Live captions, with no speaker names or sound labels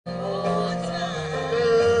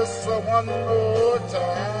one more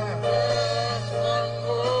time. Just one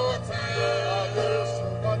more time. Just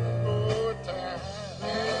one more time.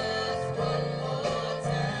 Just one more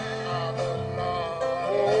time.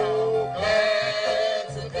 Oh, Glad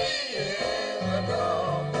to be in the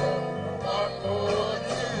number. One more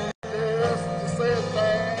time. just to say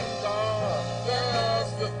thank God.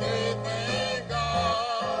 Just to say thank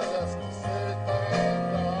God. Just to say thank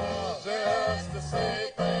God. Just to say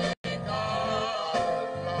thank God.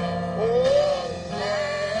 Oh,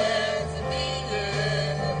 Glad to be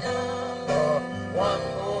in the number. One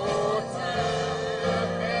more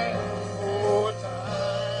time. more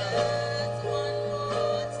time. Just one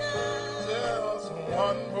more time. Just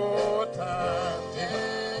one more time.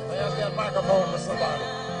 Pass that microphone to somebody.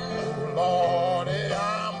 Oh, Lordy,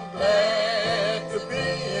 I'm glad to be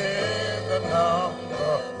in the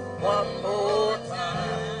number. One more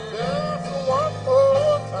time. Just one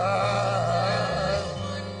more time.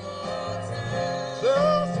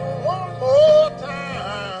 Just one more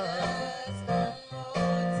time.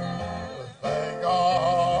 Thank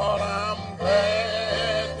God I'm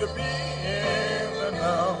glad to be in the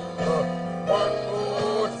number. One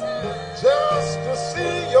more time. Just to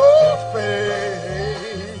see your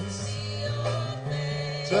face.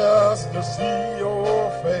 Just to see your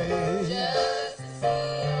face.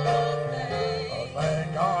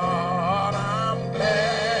 Thank God I'm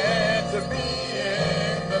glad to be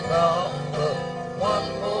in the number. One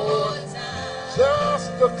more time. Just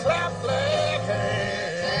to clap glad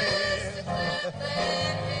hands.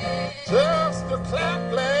 Just to clap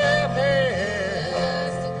glad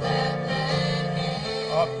hands.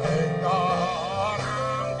 Thank God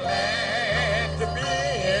I'm glad to be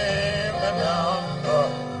in the number.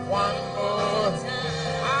 One more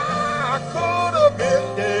time. I could have been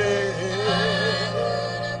dead,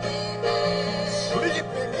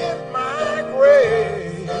 sleeping in my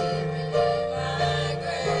grave.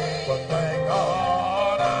 But thank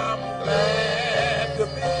God I'm glad to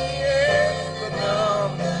be in the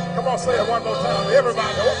number. Come on, say it one more time.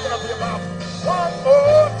 Everybody, open up your mouth. One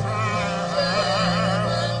more time.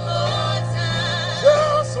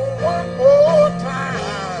 Just one more time.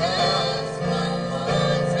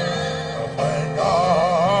 Thank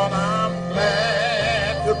God I'm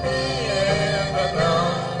glad to be in the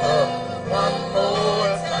number. One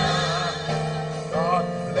more time. God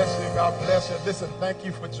bless you. God bless you. Listen, thank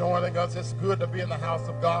you for joining us. It's good to be in the house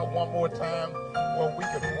of God one more time, where we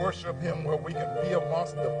can worship him, where we can be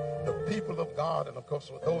amongst the people of God. And of course,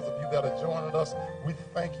 for those of you that are joining us, we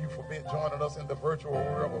thank you for joining us in the virtual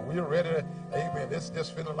world. But we're ready. Amen. It's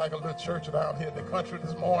just feeling like a little church down here in the country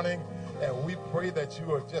this morning. And we pray that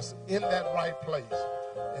you are just in that right place.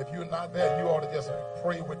 If you're not there, you ought to just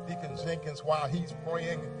pray with Deacon Jenkins while he's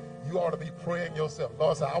praying. You ought to be praying yourself.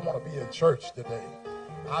 Lord, say, I want to be in church today.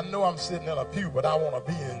 I know I'm sitting in a pew, but I want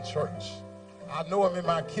to be in church. I know I'm in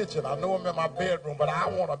my kitchen. I know I'm in my bedroom, but I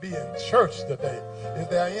want to be in church today. Is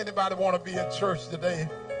there anybody want to be in church today?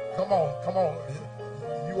 Come on, come on.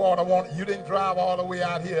 You ought to want. You didn't drive all the way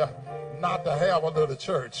out here not to have a little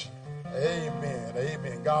church. Amen.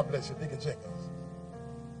 Amen. God bless you, Deacon Jenkins.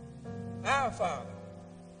 Our Father,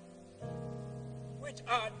 which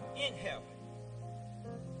art in heaven,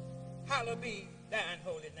 hallowed be thine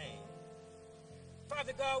holy name.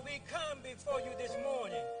 Father God, we come before you this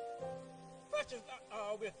morning, first of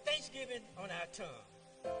all, with thanksgiving on our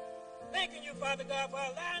tongue. Thanking you, Father God, for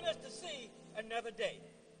allowing us to see another day.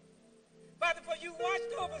 Father, for you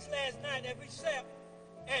watched over us last night as we slept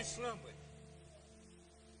and slumbered.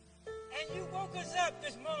 And you woke us up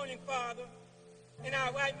this morning, Father, in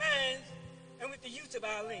our right minds and with the use of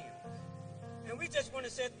our limbs. And we just want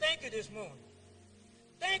to say thank you this morning.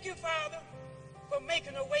 Thank you, Father, for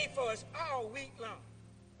making a way for us all week long.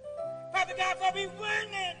 Father God, for we run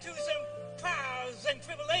into some trials and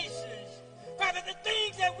tribulations. Father, the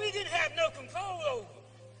things that we didn't have no control over.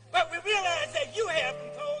 But we realize that you have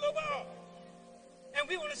control over all. And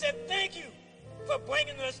we want to say thank you for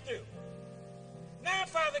bringing us through. Now,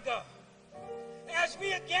 Father God, as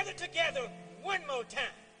we are gathered together one more time,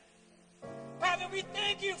 Father, we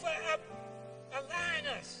thank you for allowing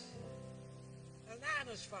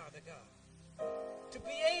us, Father God, to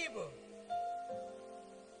be able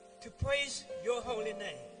to praise your holy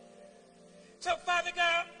name. So, Father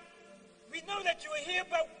God, we know that you are here,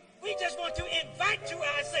 but we just want to invite you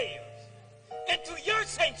ourselves into your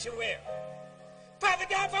sanctuary. Father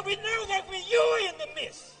God, for we know that when you're in the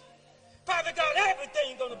midst, Father God,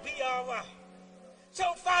 everything's going to be all right.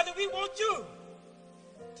 So, Father, we want you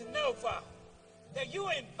to know, Father, that you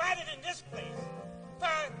are invited in this place.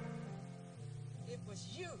 Father, it was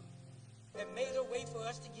you that made a way for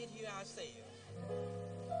us to get here ourselves.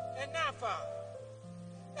 And now, Father,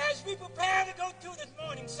 as we prepare to go through this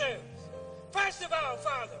morning service, first of all,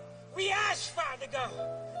 Father, we ask, Father God,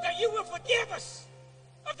 that you will forgive us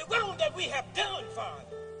of the wrong that we have done, Father.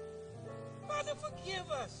 Father, forgive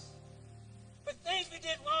us for things we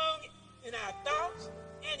did wrong in our thoughts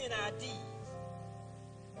and in our deeds.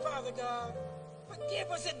 Father God, forgive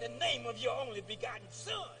us in the name of your only begotten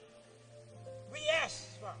Son. We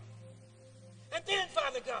ask, Father. And then,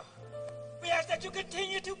 Father God, we ask that you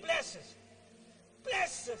continue to bless us.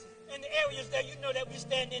 Bless us in the areas that you know that we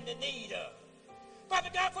stand in the need of. Father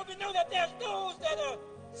God, for we know that there's those that are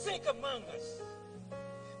sick among us.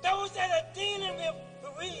 Those that are dealing with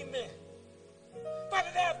bereavement. Father,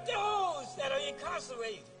 there are those that are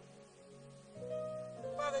incarcerated.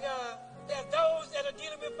 Father God, there are those that are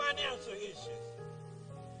dealing with financial issues.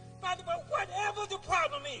 Father, but whatever the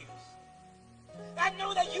problem is, I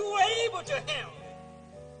know that you were able to handle it.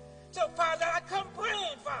 So, Father, I come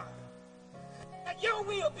praying, Father, that your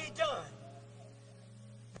will be done.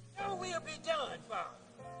 Your will be done, Father.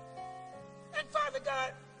 And, Father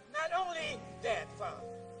God, not only that, Father,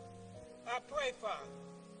 I pray, Father,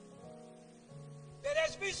 that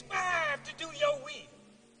as we strive to do your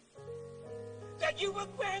will, that you will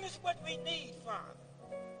grant us what we need,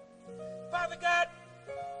 Father. Father God,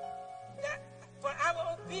 that for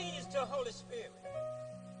our obedience to the Holy Spirit,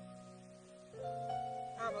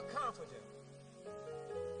 our comforter,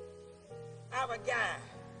 our guide,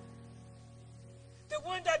 the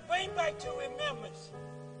one that brings back to remembrance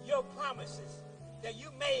your promises that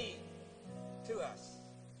you made to us.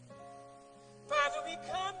 Father, we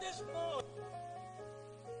come this morning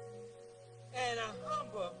in a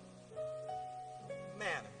humble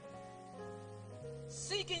manner,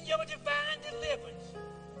 seeking your divine deliverance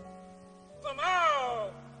from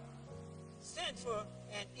all sinful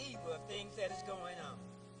and evil things that is going on.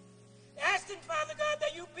 Asking, Father God,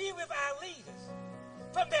 that you be with our leaders,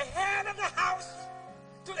 from the head of the house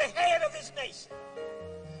to the head of this nation.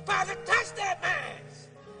 Father, touch their minds,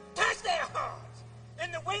 touch their hearts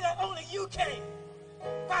in the way that only you can.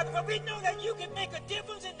 Father, but we know that you can make a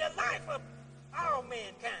difference in the life of all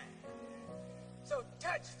mankind. So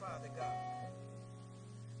touch, Father God.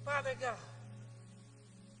 Father God,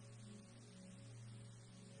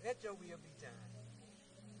 let your will be done.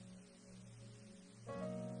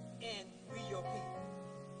 And we, your people,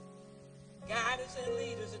 guide us and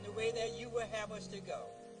lead us in the way that you will have us to go.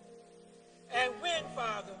 And when,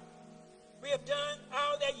 Father, we have done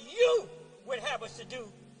all that you would have us to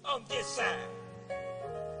do on this side,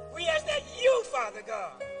 we ask that you, Father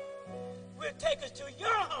God, will take us to your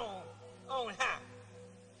home on high.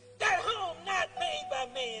 That home not made by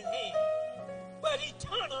man's hand, but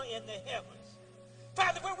eternal in the heavens.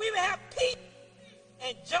 Father, where we will have peace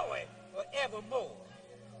and joy forevermore.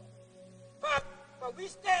 Father, for we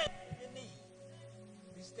stand in need.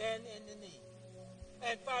 We stand in the need.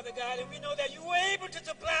 And Father God, and we know that you were able to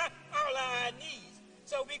supply all our needs.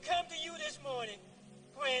 So we come to you this morning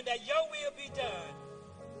praying that your will be done.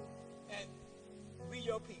 And we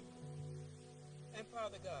your people. And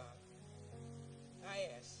Father God, I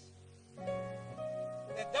ask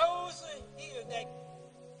that those here that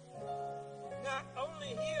not only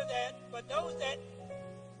hear that, but those that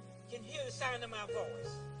can hear the sound of my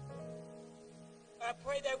voice, I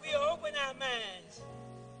pray that we'll open our minds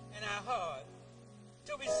and our heart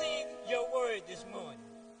to receive your word this morning.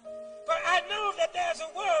 For I know that there's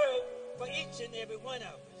a word for each and every one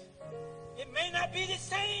of us. It may not be the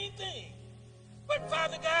same thing, but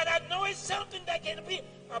Father God, I know it's something that can be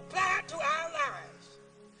applied to our lives,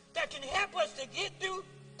 that can help us to get through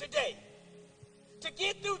today, to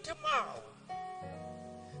get through tomorrow.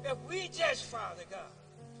 If we just, Father God,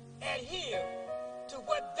 adhere to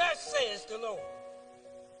what thus says the Lord.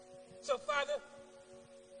 So, Father,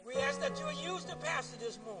 we ask that you will use the pastor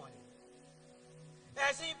this morning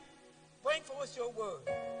as he brings forth your word.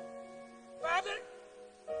 Father,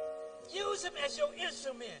 use him as your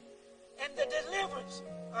instrument and the deliverance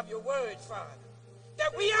of your word, Father,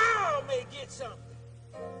 that we all may get something,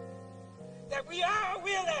 that we all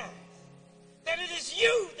realize that it is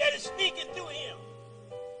you that is speaking through him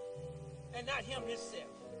and not him himself.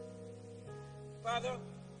 Father,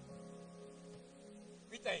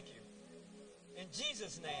 we thank you. In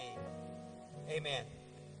Jesus' name, amen.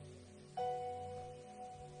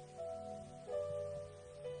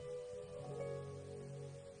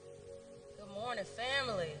 Good morning,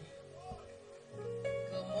 family.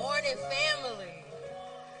 Good morning, family.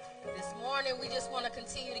 This morning, we just want to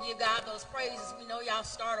continue to give God those praises. We know y'all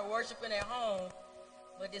started worshiping at home,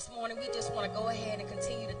 but this morning, we just want to go ahead and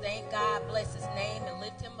continue to thank God, bless his name, and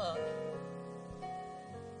lift him up.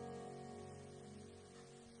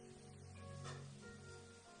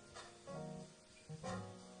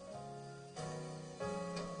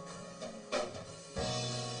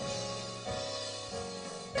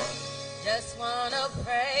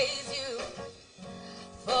 praise you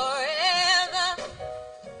forever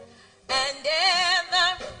and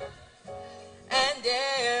ever and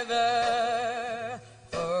ever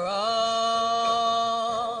for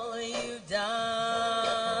all you've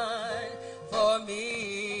done for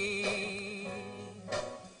me.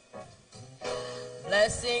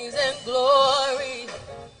 Blessings and glory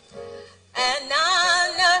and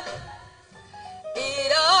honor,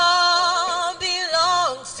 it all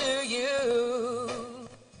belongs to you.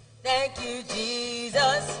 Thank you,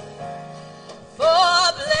 Jesus,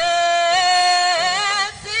 for blessing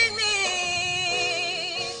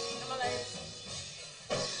me. Come on, ladies.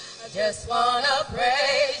 I just want to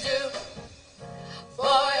praise you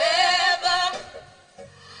forever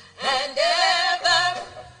and ever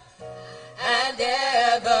and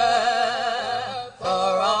ever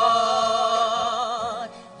for all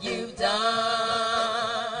you've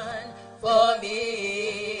done for me.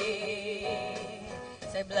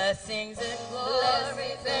 Say blessings and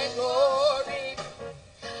glory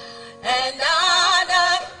and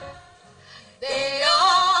honor, they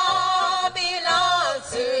all belong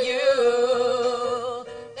to you.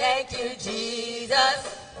 Thank you, Jesus,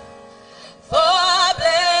 for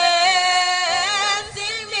blessing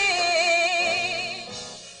me.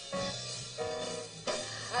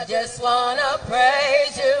 I just want to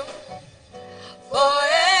praise you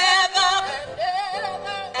forever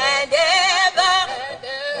and ever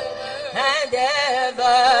and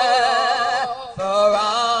ever for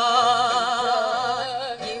all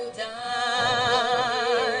you've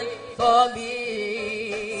done for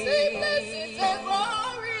me. Say blessings and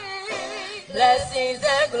glory, blessings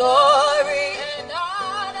and glory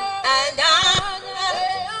and honor,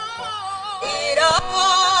 it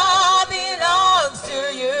all belongs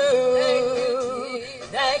to you.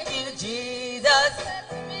 Thank you, Jesus,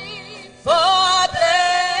 for blessing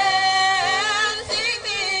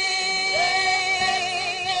me.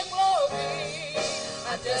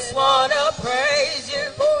 I just want to praise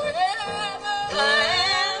you forever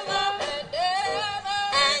and ever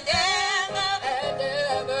and ever and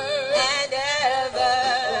ever and ever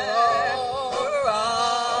for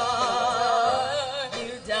all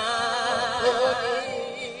you've done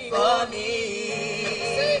for me.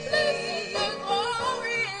 Say blessings and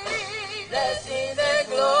glory, blessings and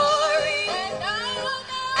glory and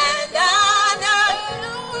honor,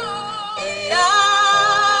 it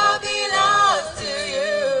all belongs to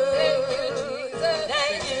you.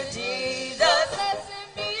 Thank you, Jesus,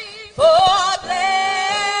 for blessing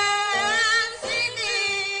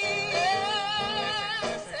me.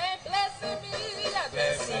 Say blessing me,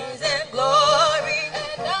 blessings and glory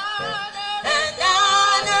and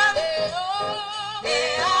honor,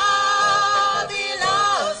 they all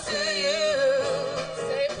belong to you.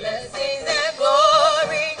 Say blessings and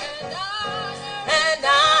glory and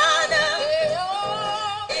honor,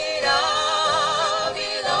 it all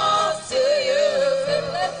belongs to you.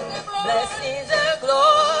 Blessings and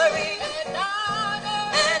glory and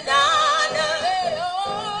honor,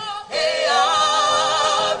 they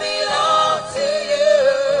all belong to you.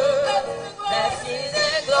 Blessings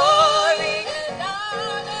and glory and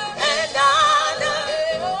honor,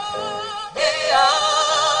 they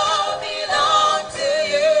all belong to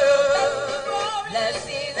you.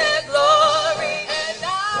 Blessings and glory and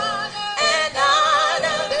honor,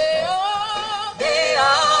 they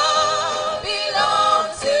all belong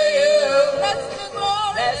to you.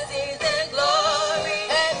 Blessings and glory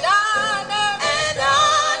and honor, they all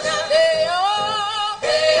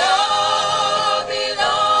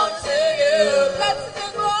belong to you.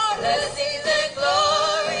 Blessings and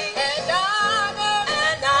glory and honor,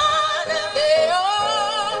 they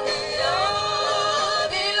all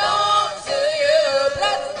belong to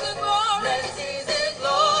you. Blessings and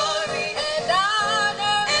glory and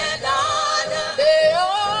honor, they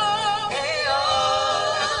all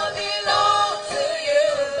belong to you.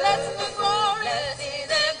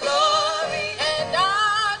 Blessings and glory and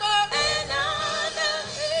honor,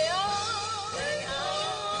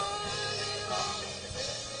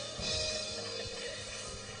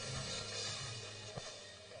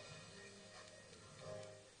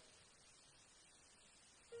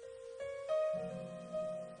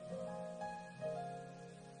 all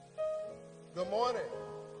Good morning.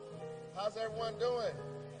 How's everyone doing?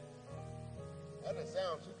 That doesn't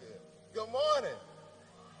sound too good. Good morning.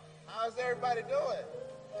 How's everybody doing?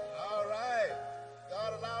 All right.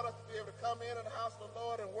 God allowed us to be able to come in the house of the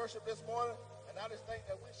Lord and worship this morning, and I just think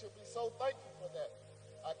that we should be so thankful for that.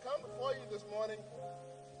 I come before you this morning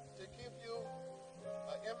to give you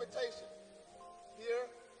an invitation here,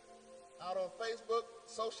 out on Facebook,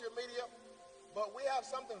 social media, but we have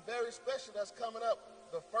something very special that's coming up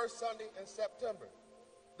the first Sunday in September.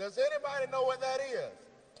 Does anybody know what that is?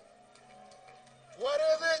 What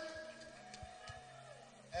is it?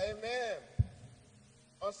 Amen.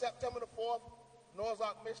 On September the 4th, Noah's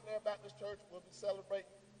Ark Missionary Baptist Church will be celebrating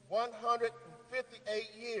 158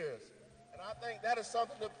 years. And I think that is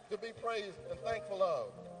something to be praised and thankful of.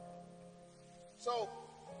 So,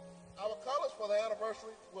 our colors for the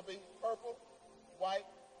anniversary will be purple, white,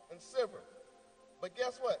 and silver. But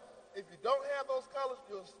guess what? If you don't have those colors,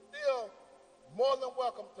 you're still more than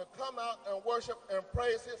welcome to come out and worship and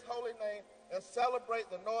praise his holy name and celebrate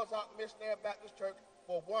the Noah's Ark Missionary Baptist Church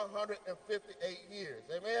for 158 years.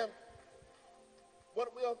 Amen?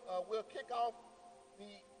 We'll kick off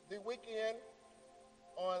the weekend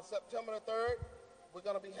on September the 3rd. We're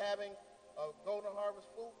going to be having a Golden Harvest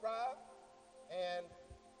food drive, and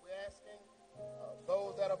we're asking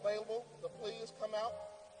those that are available to please come out.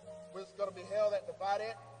 It's going to be held at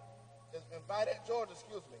Georgia,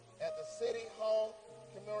 at the City Hall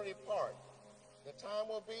Community Park. The time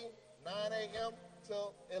will be 9 a.m.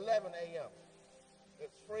 till 11 a.m.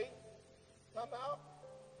 It's free. Come out,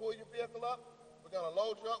 pull your vehicle up. We're going to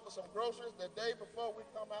load you up with some groceries the day before we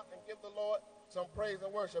come out and give the Lord some praise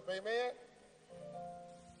and worship. Amen?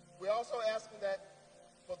 We're also asking that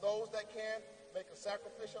for those that can, make a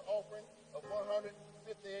sacrificial offering of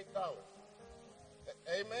 $158.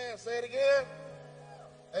 Amen. Say it again.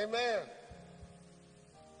 Amen.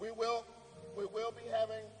 We will be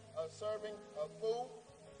having a serving of food.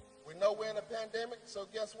 We know we're in a pandemic, so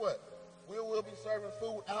guess what? We will be serving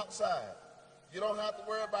food outside. You don't have to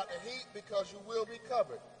worry about the heat because you will be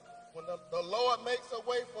covered. When the Lord makes a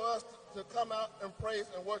way for us to come out and praise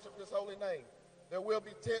and worship his holy name, there will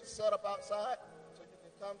be tents set up outside so you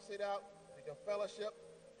can come sit out, you can fellowship,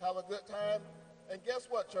 have a good time. And guess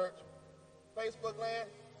what, church? Facebook land,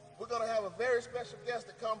 we're going to have a very special guest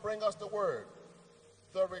to come bring us the word.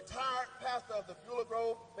 The retired pastor of the Beulah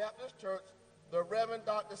Grove Baptist Church, the Reverend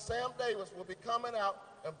Dr. Sam Davis, will be coming out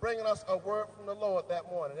and bringing us a word from the Lord that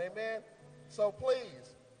morning. Amen? So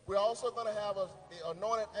please, we're also going to have the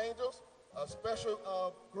Anointed Angels, a special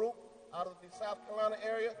group out of the South Carolina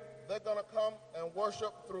area. They're going to come and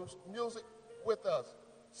worship through music with us.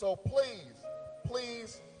 So please,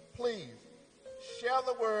 please, please, share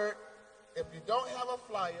the word. If you don't have a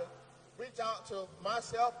flyer, reach out to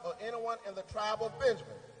myself or anyone in the tribe of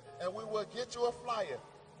Benjamin, and we will get you a flyer.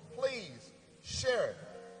 Please share it.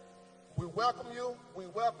 We welcome you. We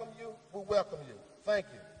welcome you. We welcome you. Thank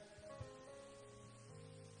you.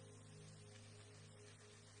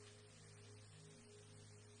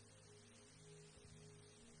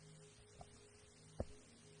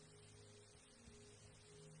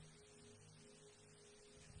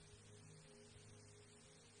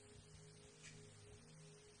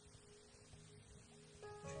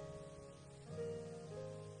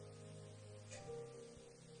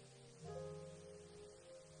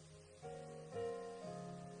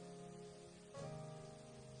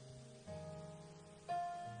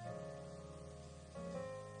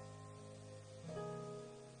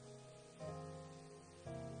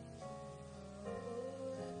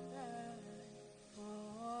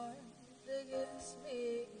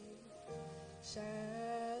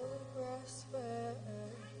 Shall prosper.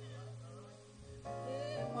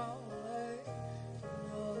 It won't work.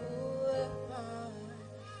 No weapon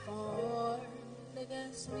formed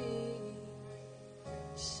against me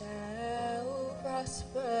shall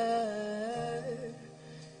prosper.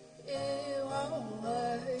 It won't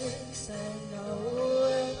work. Say no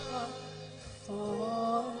weapon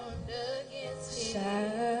formed against me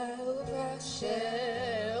shall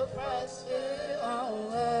prosper. It won't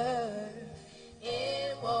work.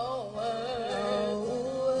 It won't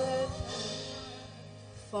work.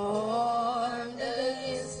 Formed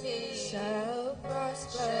against me shall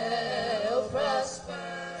prosper.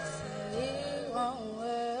 It won't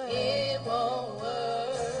work. It won't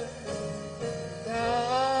work.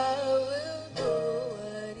 God will do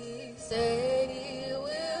what he said he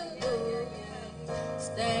will do.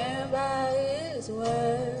 Stand by his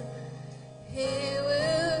word. He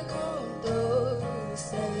will come through.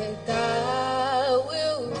 Say God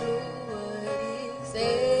will do what he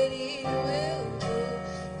said he will do.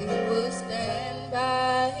 He will stand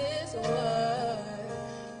by his word.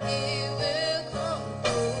 He will come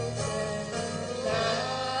through. Say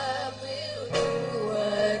God will do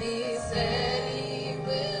what he said he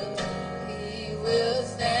will do. He will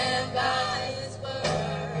stand by his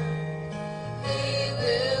word. He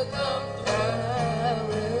will come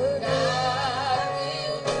through. God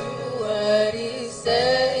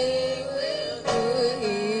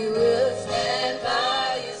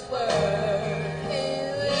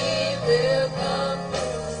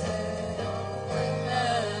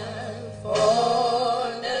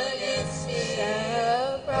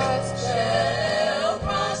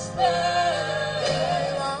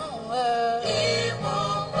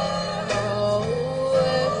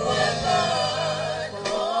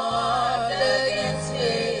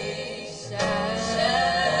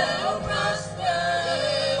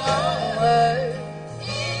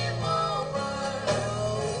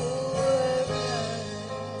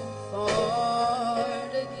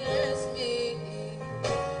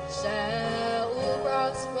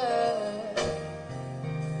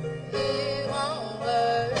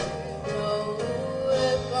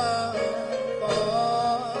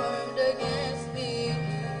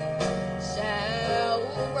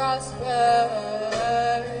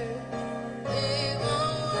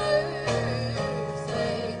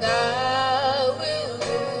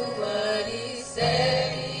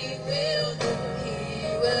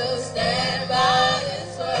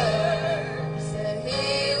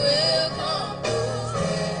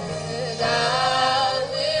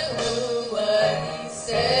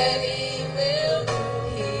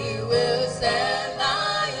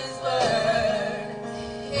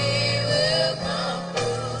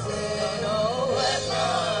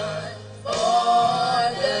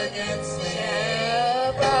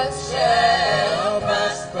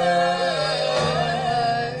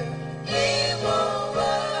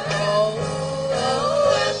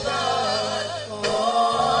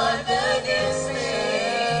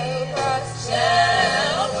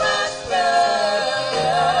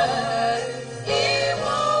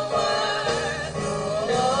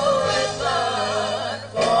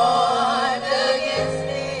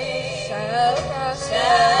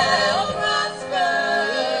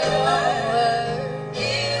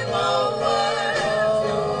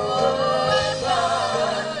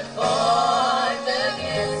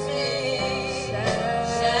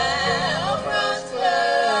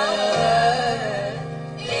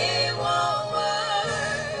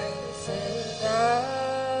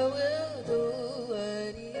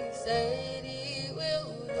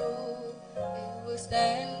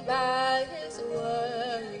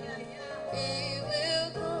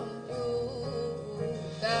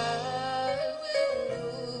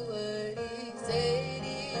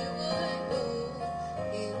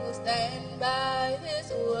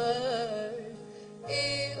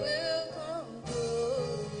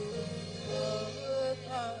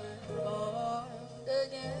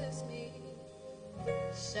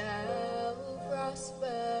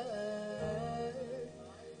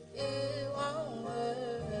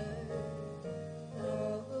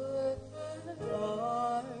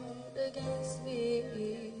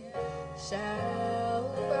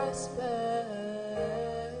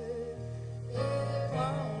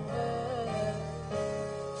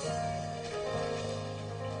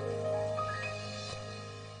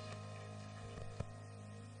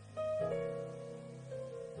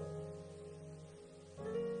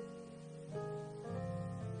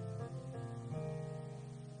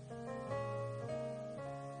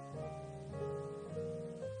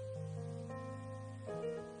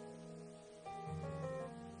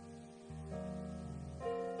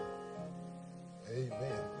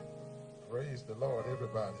Amen. Praise the Lord,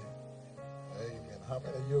 everybody. Amen. How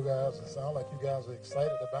many of you guys, it sound like you guys are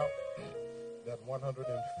excited about that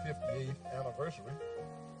 158th anniversary?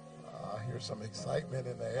 I hear some excitement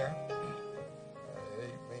in the air.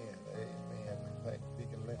 Amen. Amen. Thank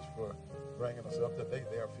Deacon Lynch for bringing us up to date.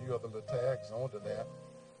 There are a few other little tags onto that.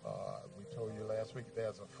 We told you last week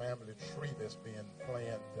there's a family tree that's being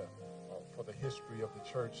planned for the history of the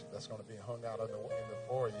church that's going to be hung out in the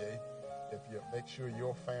foyer. If you make sure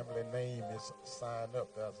your family name is signed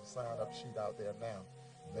up, there's a sign-up sheet out there now.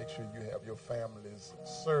 Make sure you have your family's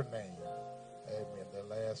surname. Amen. Their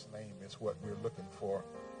last name is what we're looking for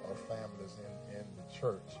of families in the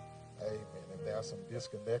church. Amen. If there's some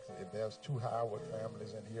disconnect, if there's two Howard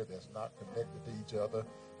families in here that's not connected to each other,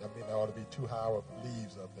 that means there ought to be two Howard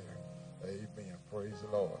leaves up there. Amen. Praise the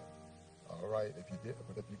Lord. All right.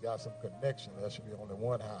 But if you got some connection, there should be only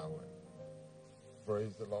one Howard.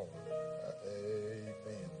 Praise the Lord.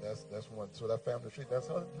 Amen. That's one. So that family tree, that's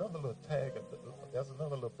another little tag. There's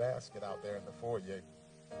another little basket out there in the foyer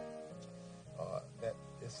that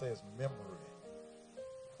it says memory.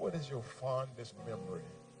 What is your fondest memory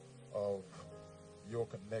of your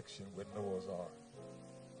connection with Noah's Ark?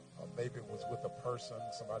 Maybe it was with a person,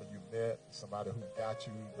 somebody you met, somebody who got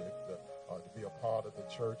you to be a part of the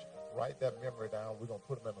church. Write that memory down. We're going to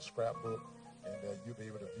put them in a scrapbook, and you'll be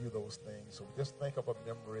able to view those things. So just think of a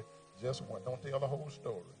memory, just one. Don't tell the whole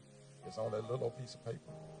story. It's on that little piece of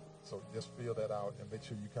paper. So just fill that out and make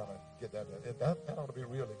sure you kind of get that. That ought to be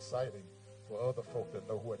real exciting for other folk to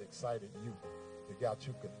know what excited you, that got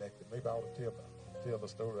you connected. Maybe I ought to tell the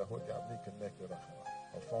story of what got me connected.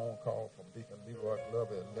 A phone call from Deacon Leroy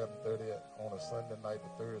Glover at 11:30 on a Sunday night, the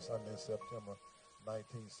third Sunday in September,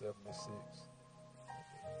 1976.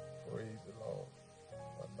 Praise the Lord.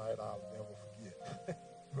 A night I'll never forget.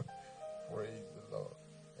 Praise the Lord.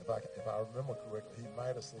 If I remember correctly, he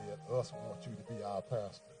might have said, "Us want you to be our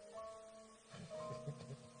pastor."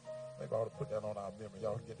 Maybe I ought to put that on our memory.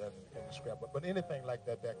 Y'all can get that in the scrapbook. But anything like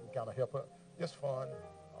that can kind of help her. Just fun.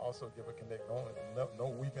 Also give a connect on it. No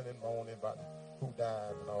weeping and moaning about who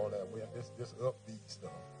died and all that. We're this upbeat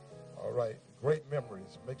stuff. All right. Great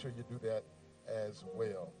memories. Make sure you do that as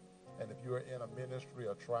well. And if you're in a ministry,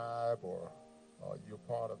 a tribe, or you're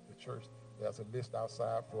part of the church, there's a list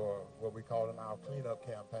outside for what we call in our cleanup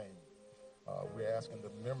campaign. We're asking the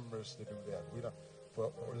members to do that. We don't.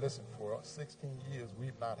 Listen, for 16 years,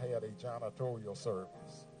 we've not had a janitorial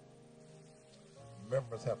service.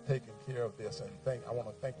 Members have taken care of this, and I want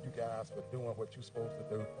to thank you guys for doing what you're supposed to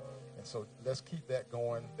do. And so let's keep that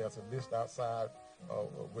going. There's a list outside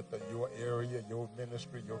with your area, your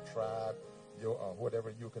ministry, your tribe, your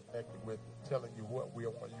whatever you're connected with, telling you what we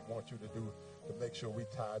want you to do to make sure we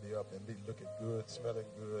tidy up and be looking good, smelling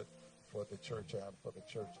good for the church and for the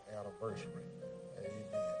church anniversary.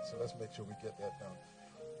 Amen. So let's make sure we get that done.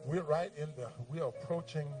 We're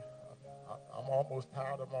approaching, I'm almost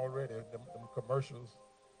tired of them already, them commercials.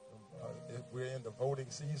 We're in the voting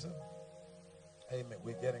season. Amen.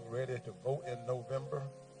 We're getting ready to vote in November.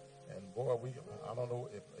 And boy, I don't know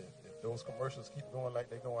if those commercials keep going like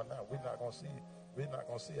they're going now, we're not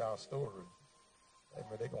gonna see our story.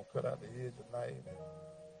 Amen. They're gonna cut out the edge tonight.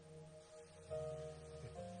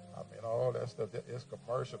 All that stuff. It's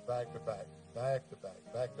commercial back to back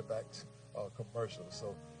commercials.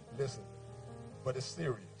 So listen, but it's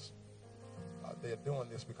serious. They're doing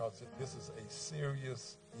this because this is a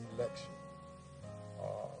serious election.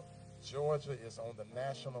 Georgia is on the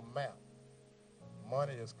national map.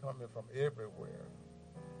 Money is coming from everywhere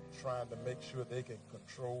trying to make sure they can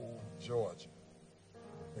control Georgia.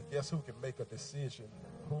 But guess who can make a decision?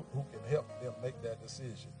 Who can help them make that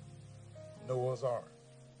decision? Noah's Ark.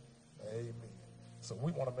 Amen. So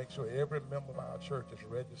we want to make sure every member of our church is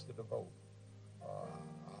registered to vote.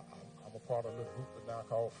 I'm a part of a little group now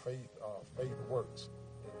called Faith Works.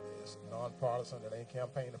 It's nonpartisan. It ain't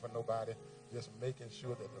campaigning for nobody. Just making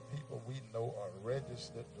sure that the people we know are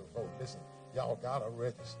registered to vote. Listen, y'all got to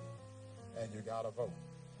register, and you got to vote.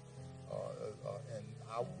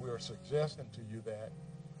 We're suggesting to you that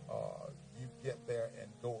you get there and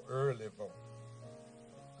go early vote.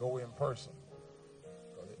 Go in person.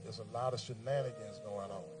 There's a lot of shenanigans going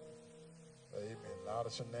on. Amen. A lot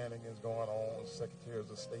of shenanigans going on. Secretaries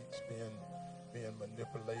of State's being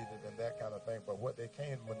manipulated and that kind of thing. But what they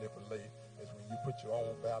can manipulate is when you put your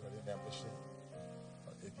own ballot in that machine.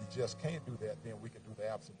 If you just can't do that, then we can do the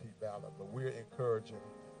absentee ballot. But we're encouraging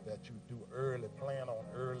that you do early, plan on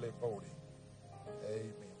early voting.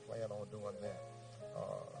 Amen. Plan on doing that.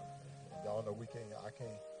 Y'all know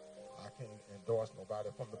I can't endorse nobody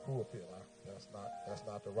from the pulpit. That's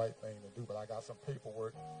not the right thing to do. But I got some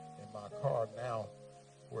paperwork in my car now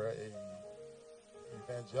where a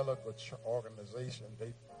evangelical organization,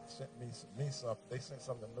 they sent me something. They sent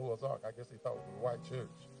something to Noah's Ark. I guess they thought it was a white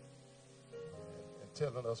church, and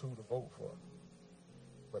telling us who to vote for.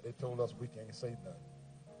 But they told us we can't say nothing.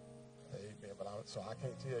 Amen. So I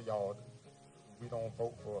can't tell y'all we don't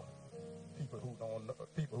vote for people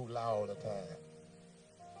who lie all the time.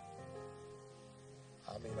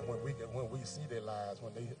 I mean, when we see their lies,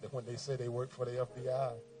 when they say they work for the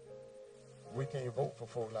FBI, we can't vote for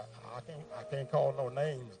folks like I can't call no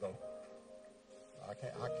names though. I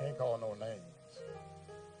can't call no names.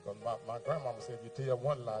 But my grandmama said, you tell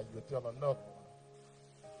one lie, you tell another one.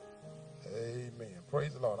 Amen.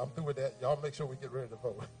 Praise the Lord. I'm through with that. Y'all make sure we get ready to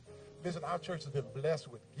vote. Listen, our church has been blessed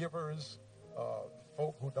with givers,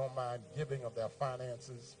 folk who don't mind giving of their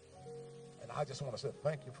finances. And I just want to say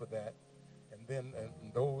thank you for that. And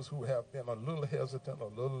those who have been a little hesitant, a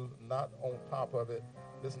little not on top of it,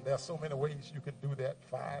 listen, there's so many ways you can do that.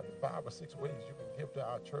 Five or six ways you can give to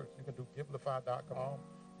our church. You can do givelify.com.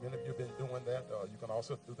 Many of you have been doing that. You can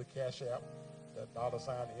also do the Cash App, that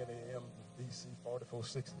 $NAMDC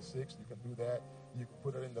 4466. You can do that. You can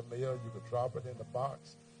put it in the mail. You can drop it in the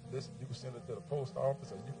box. Listen, you can send it to the post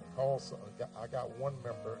office, or you can call. I got one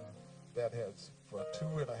member that has, for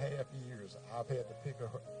 2.5 years, I've had to pick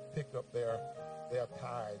up their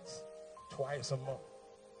tithes twice a month.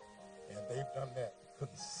 And they've done that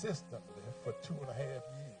consistently for 2.5 years.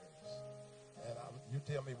 And you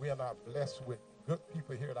tell me we are not blessed with good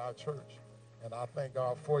people here at our church. And I thank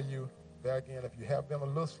God for you. There again, if you have been a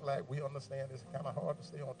little slack, we understand it's kind of hard to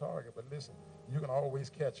stay on target. But listen, you can always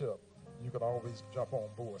catch up. You can always jump on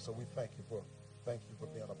board. So we thank you for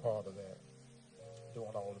being a part of that,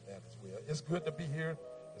 doing all of that as well. It's good to be here.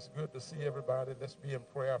 It's good to see everybody. Let's be in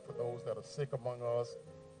prayer for those that are sick among us,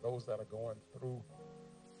 those that are going through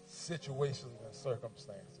situations and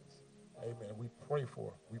circumstances. Amen. We pray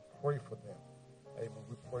for them. Amen.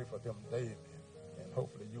 We pray for them daily. And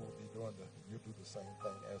hopefully you will do the same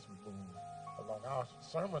thing as we move along. Our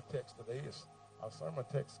sermon text today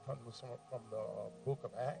comes from the book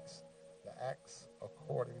of Acts, the Acts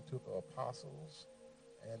according to the apostles.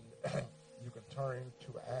 And you can turn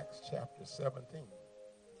to Acts chapter 17.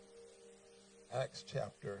 Acts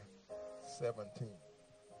chapter 17.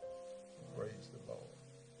 Praise the Lord.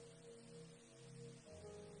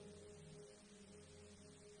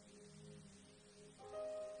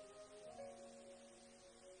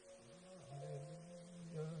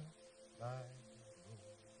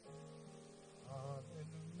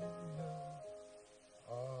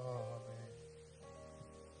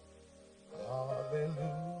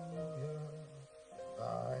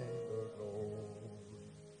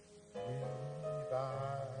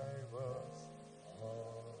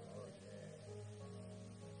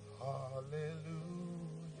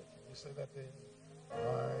 Say that then.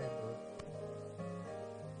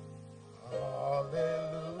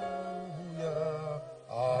 Hallelujah.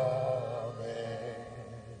 Amen.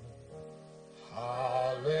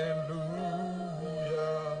 Hallelujah.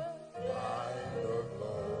 Thine the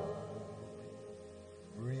glory.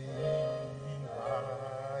 Revive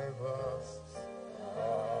us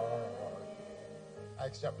again.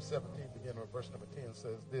 Acts chapter 17, beginning with verse number 10,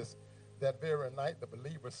 says this. That very night the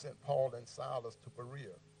believers sent Paul and Silas to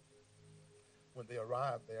Berea. When they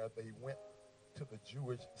arrived there, they went to the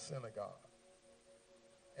Jewish synagogue.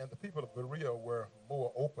 And the people of Berea were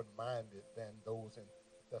more open-minded than those in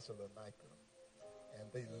Thessalonica. And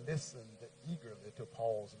they listened eagerly to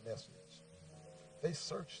Paul's message. They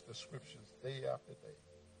searched the scriptures day after day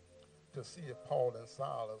to see if Paul and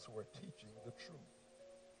Silas were teaching the truth.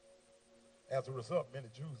 As a result, many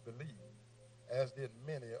Jews believed, as did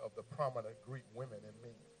many of the prominent Greek women and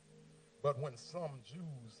men. But when some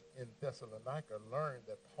Jews in Thessalonica learned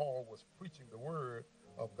that Paul was preaching the word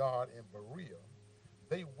of God in Berea,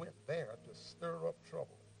 they went there to stir up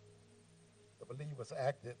trouble. The believers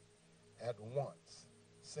acted at once,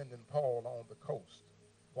 sending Paul on the coast,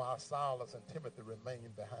 while Silas and Timothy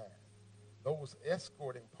remained behind. Those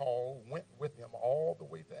escorting Paul went with him all the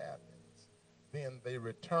way to Athens. Then they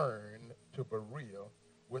returned to Berea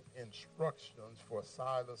with instructions for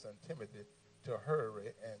Silas and Timothy to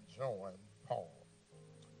hurry and join Paul.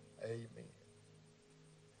 Amen.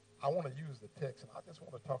 I want to use the text, and I just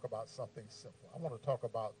want to talk about something simple. I want to talk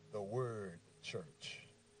about the word church.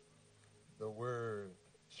 The word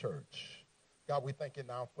church. God, we thank you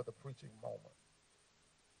now for the preaching moment.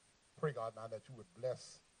 Pray, God, now that you would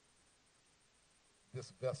bless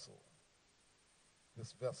this vessel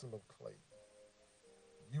of clay.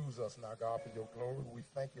 Use us now, God, for your glory. We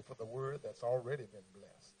thank you for the word that's already been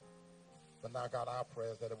blessed. But now, God, our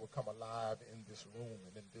prayer is that it will come alive in this room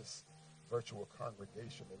and in this virtual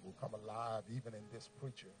congregation. It will come alive even in this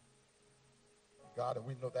preacher. God, and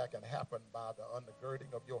we know that can happen by the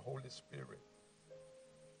undergirding of your Holy Spirit,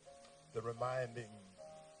 the reminding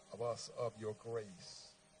of us of your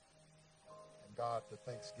grace, and God, the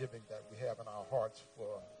thanksgiving that we have in our hearts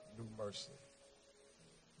for new mercy.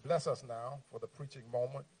 Bless us now for the preaching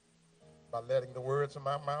moment by letting the words of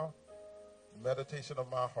my mouth, the meditation of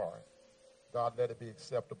my heart, God, let it be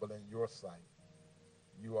acceptable in your sight.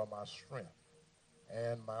 You are my strength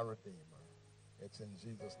and my redeemer. It's in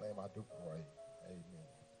Jesus' name I do pray. Amen.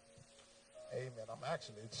 Amen. I'm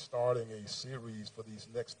actually starting a series for these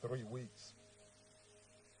next 3 weeks.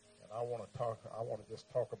 And I want to just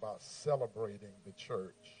talk about celebrating the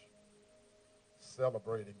church.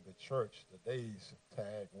 Celebrating the church. Today's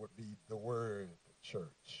tag would be the word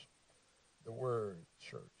church. The word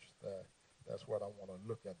church. That's what I want to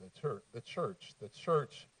look at. The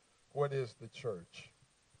church. What is the church?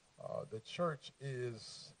 The church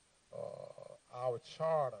is our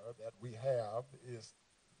charter that we have is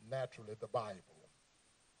naturally the Bible.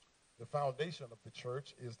 The foundation of the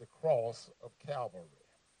church is the cross of Calvary.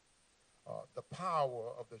 The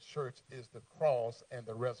power of the church is the cross and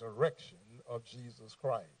the resurrection of Jesus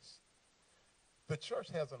Christ. The church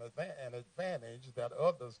has an advantage that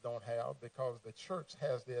others don't have because the church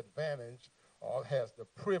has the advantage or has the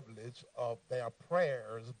privilege of their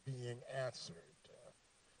prayers being answered.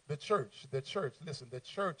 The church, listen, the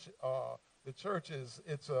church is,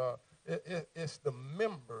 it's the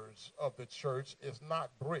members of the church, it's not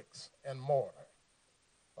bricks and mortar.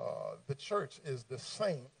 The church is the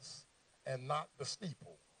saints and not the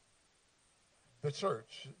steeple. The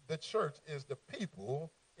church is the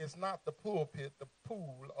people, it's not the pulpit, the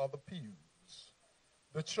pool, or the pews.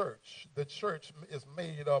 The church is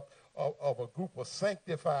made up of a group of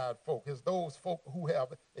sanctified folk. It's those folk who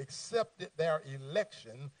have accepted their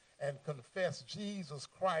election and confessed Jesus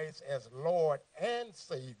Christ as Lord and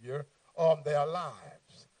Savior of their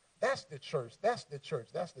lives. That's the church. That's the church.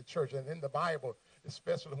 That's the church. And in the Bible,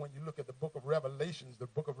 especially when you look at the book of Revelations,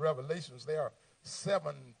 there are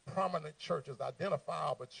 7 prominent churches,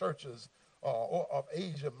 identifiable churches of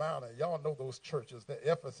Asia Minor. Y'all know those churches, the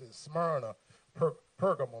Ephesus, Smyrna,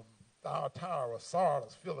 Pergamum, Thyatira,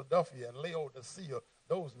 Sardis, Philadelphia, and Laodicea,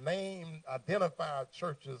 those named, identified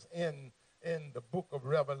churches in the book of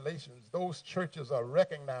Revelations, those churches are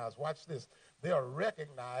recognized. Watch this. They are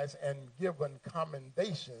recognized and given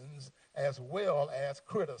commendations as well as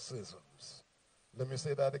criticisms. Let me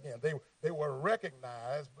say that again. They were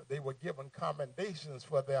recognized, but they were given commendations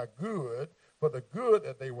for their good, for the good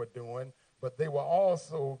that they were doing, but they were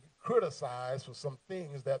also criticized for some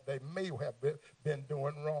things that they may have been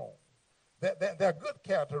doing wrong. Their good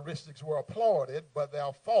characteristics were applauded, but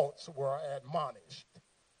their faults were admonished.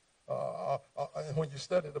 And when you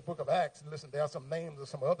study the book of Acts, listen, there are some names of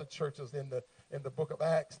some other churches in the book of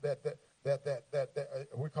Acts that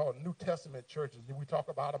we call New Testament churches. We talk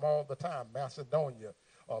about them all the time. Macedonia,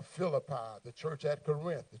 Philippi, the church at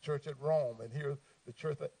Corinth, the church at Rome, and here the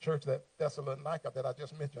church at Thessalonica that I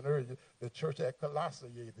just mentioned earlier, the church at Colossae,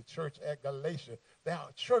 the church at Galatia. There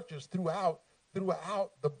are churches throughout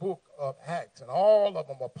the book of Acts, and all of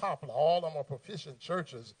them are popular. All of them are proficient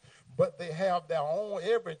churches, but they have their own.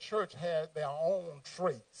 Every church has their own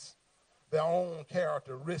traits, their own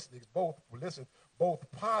characteristics, both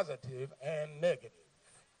positive and negative.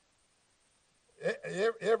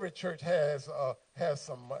 Every church has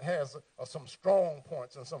some strong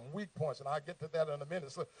points and some weak points, and I'll get to that in a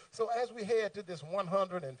minute. So as we head to this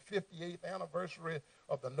 158th anniversary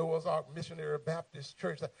of the Noah's Ark Missionary Baptist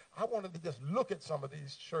Church, I wanted to just look at some of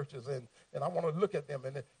these churches, and I want to look at them,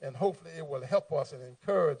 and hopefully it will help us and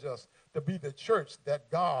encourage us to be the church that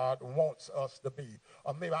God wants us to be.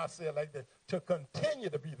 Or maybe I say it like this, to continue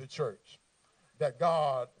to be the church that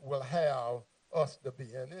God will have us to be.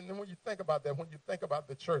 And when you think about that, when you think about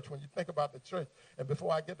the church, and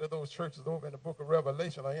before I get to those churches over in the book of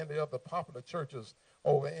Revelation or any other popular churches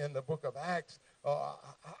over in the book of Acts,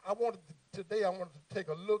 I wanted to take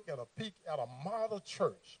a look and a peek at a model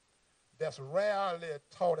church that's rarely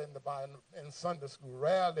taught in Sunday school,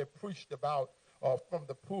 rarely preached about from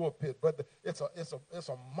the pulpit, but it's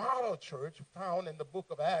a model church found in the book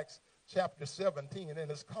of Acts chapter 17, and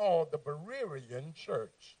it's called the Berean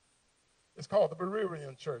Church. It's called the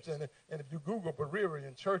Berean Church, and if you Google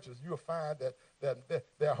Berean churches, you'll find that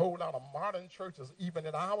there are a whole lot of modern churches, even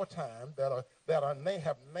in our time, that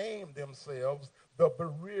have named themselves the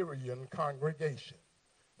Berean congregation.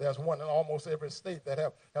 There's one in almost every state that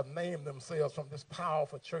have named themselves from this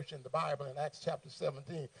powerful church in the Bible. In Acts chapter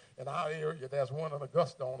 17, in our area, there's one in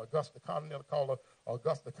Augusta, on Augusta Continental, called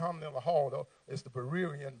Augusta Continental Hall. It's the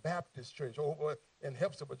Berean Baptist Church. Over in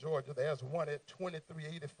Hepzibah, Georgia, there's one at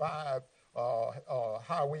 2385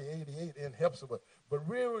 Highway 88 in Hepzibah.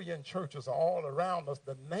 Berean churches are all around us.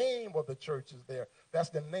 The name of the church is there. That's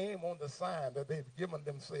the name on the sign that they've given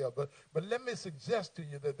themselves. But let me suggest to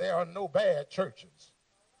you that there are no bad churches.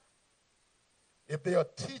 If they are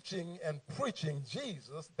teaching and preaching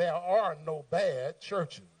Jesus, there are no bad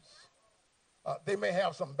churches. They may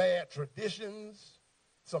have some bad traditions,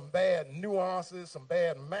 some bad nuances, some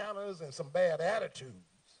bad manners, and some bad attitudes.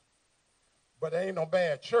 But there ain't no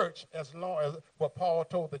bad church, as long as what Paul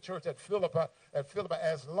told the church at Philippi,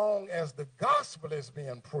 as long as the gospel is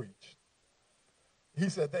being preached. He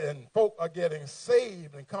said that and folk are getting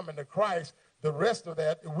saved and coming to Christ. The rest of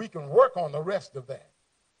that, we can work on the rest of that.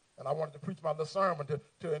 And I wanted to preach my little sermon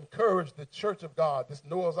to encourage the church of God, this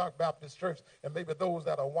Noah's Ark Baptist Church, and maybe those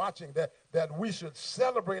that are watching, that we should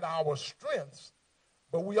celebrate our strengths,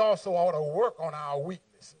 but we also ought to work on our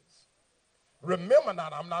weaknesses. Remember now,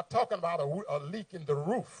 I'm not talking about a leak in the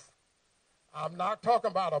roof. I'm not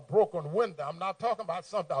talking about a broken window. I'm not talking about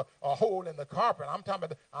something, a hole in the carpet. I'm talking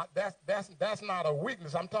about, that's not a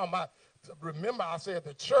weakness. I'm talking about, remember I said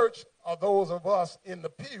the church are those of us in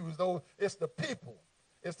the pews. It's the people.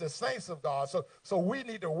 It's the saints of God. So we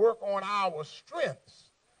need to work on our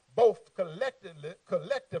strengths, both collectively,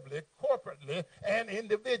 corporately, and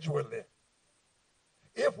individually.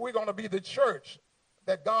 If we're going to be the church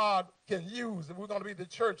that God can use, if we're going to be the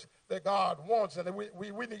church that God wants, and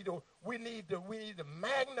we need to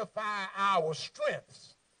magnify our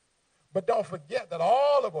strengths. But don't forget that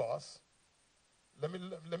all of us, let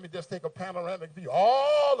me just take a panoramic view.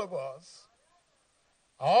 All of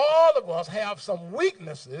us have some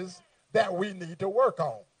weaknesses that we need to work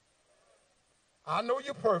on. I know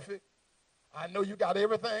you're perfect. I know you got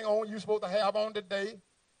everything on you're supposed to have on today.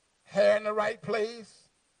 Hair in the right place.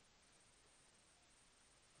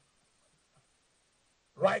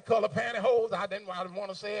 Right color pantyhose. I didn't want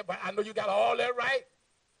to say it, but I know you got all that right.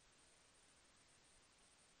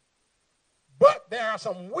 But there are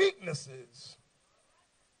some weaknesses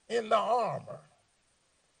in the armor.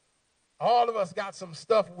 All of us got some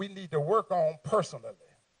stuff we need to work on personally.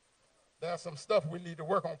 There's some stuff we need to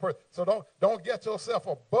work on first. So don't get yourself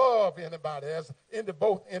above anybody, as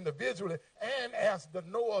both individually and as the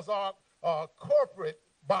Noah's Ark corporate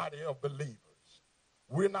body of believers.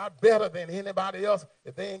 We're not better than anybody else.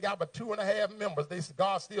 If they ain't got but 2.5 members,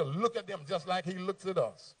 God still look at them just like he looks at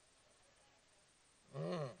us.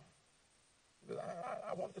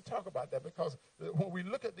 I want to talk about that, because when we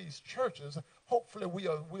look at these churches, hopefully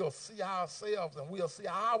we'll see ourselves and we'll see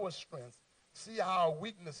our strengths, see our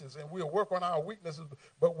weaknesses, and we'll work on our weaknesses,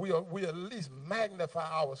 but we'll at least magnify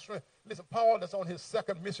our strength. Listen, Paul is on his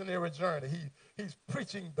second missionary journey. He's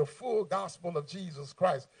preaching the full gospel of Jesus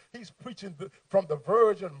Christ. He's preaching from the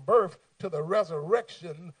virgin birth to the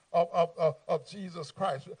resurrection of Jesus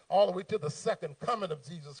Christ, all the way to the second coming of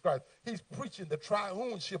Jesus Christ. He's preaching the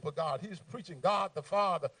triuneship of God. He's preaching God the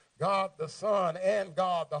Father, God the Son, and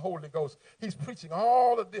God the Holy Ghost. He's preaching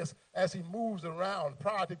all of this as he moves around.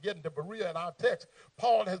 Prior to getting to Berea in our text,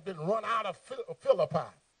 Paul has been run out of Philippi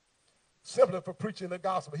simply for preaching the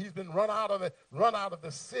gospel. He's been run out of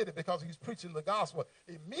the city because he's preaching the gospel.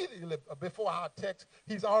 Immediately before our text,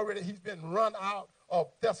 he's been run out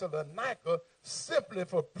of Thessalonica simply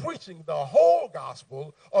for preaching the whole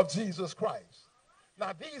gospel of Jesus Christ.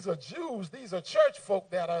 Now, these are Jews, these are church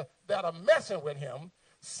folk that are messing with him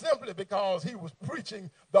simply because he was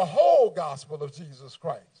preaching the whole gospel of Jesus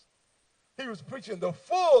Christ. He was preaching the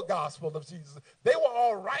full gospel of Jesus. They were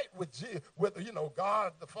all right with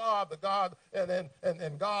God the Father, God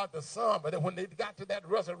and God the Son. But then when they got to that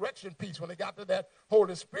resurrection piece, when they got to that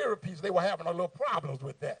Holy Spirit piece, they were having a little problems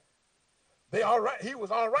with that. He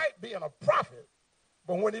was all right being a prophet,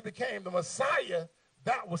 but when he became the Messiah,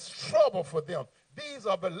 that was trouble for them. These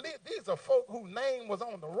are folk whose name was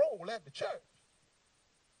on the roll at the church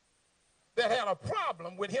that had a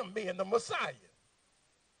problem with him being the Messiah.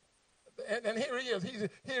 And here he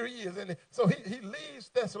is. And so he leaves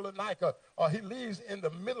Thessalonica. He leaves in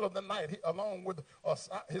the middle of the night along with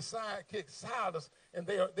his sidekick Silas, and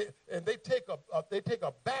they take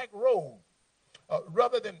a back road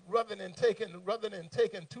rather than taking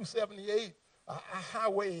 278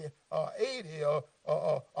 Highway 80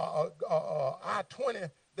 or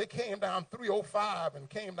I-20. They came down 305 and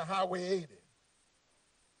came to Highway 80.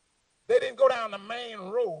 They didn't go down the main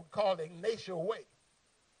road called Ignatia Way.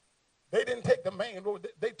 They didn't take the main road.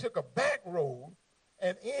 They took a back road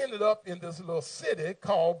and ended up in this little city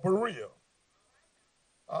called Berea.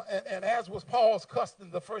 And as was Paul's custom,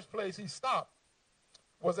 the first place he stopped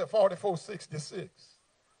was at 4466.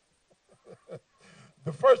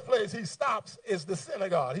 The first place he stops is the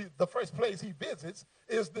synagogue. The first place he visits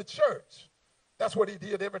is the church. That's what he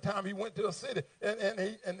did every time he went to a city. And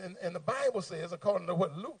the Bible says, according to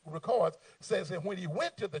what Luke records, says that when he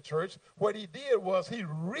went to the church, what he did was he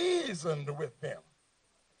reasoned with them.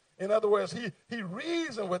 In other words, he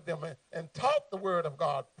reasoned with them and taught the word of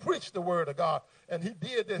God, preached the word of God. And he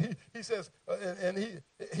did that. He says, and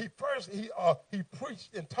he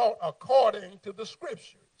preached and taught according to the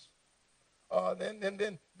scriptures.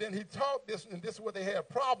 Then he taught this, and this is what they had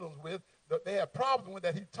problems with. They had problems with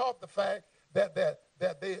that. He taught the fact that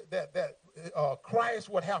Christ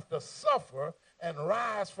would have to suffer and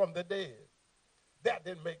rise from the dead. That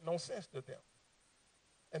didn't make no sense to them.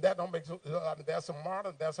 And that don't make there's some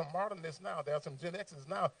modernists now, there's some Gen Xers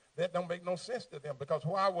now that don't make no sense to them, because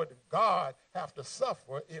why would God have to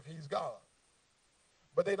suffer if he's God?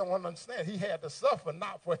 But they don't understand. He had to suffer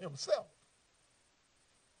not for himself.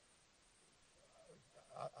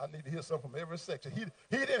 I need to hear something from every section. He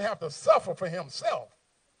didn't have to suffer for himself.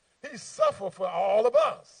 He suffered for all of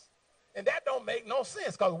us. And that don't make no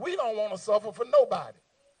sense, because we don't want to suffer for nobody.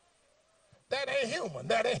 That ain't human.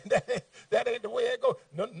 That ain't the way it goes.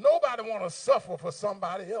 Nobody want to suffer for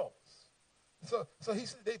somebody else. So he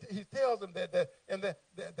tells them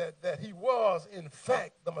that he was, in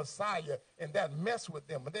fact, the Messiah, and that messed with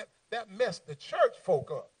them. But that messed the church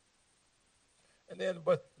folk up. And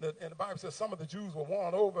the Bible says some of the Jews were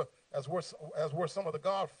won over, as were some of the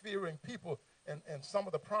God-fearing people and some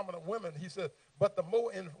of the prominent women. He said, but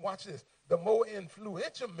watch this, the more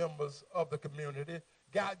influential members of the community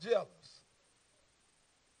got jealous.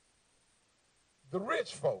 The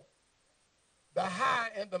rich folk, the high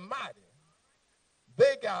and the mighty,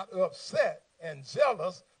 they got upset and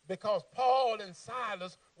jealous because Paul and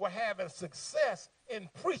Silas were having success in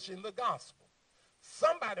preaching the gospel.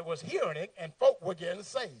 Somebody was hearing it, and folk were getting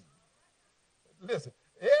saved. Listen,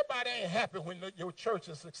 everybody ain't happy when your church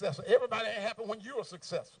is successful. Everybody ain't happy when you're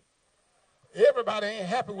successful. Everybody ain't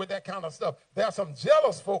happy with that kind of stuff. There's some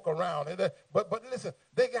jealous folk around. But listen,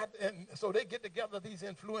 so they get together, these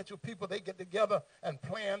influential people, they get together and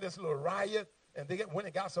plan this little riot. and they went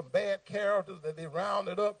and got some bad characters that they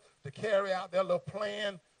rounded up to carry out their little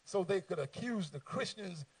plan so they could accuse the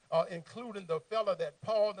Christians, including the fellow that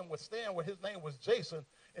Paul them was staying with. His name was Jason,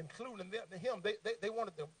 including him. They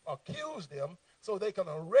wanted to accuse them so they can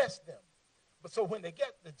arrest them. But so when they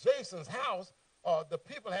get to Jason's house, the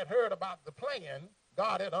people had heard about the plan.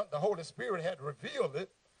 God had, the Holy Spirit had revealed it,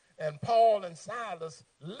 and Paul and Silas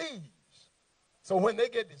leaves. So when they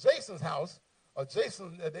get to Jason's house,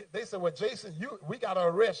 Jason, they said, well, Jason, we got to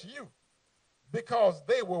arrest you because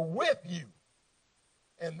they were with you.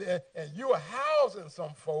 And you are housing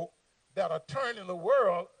some folk that are turning the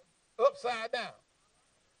world upside down.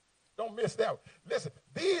 Don't miss that one. Listen,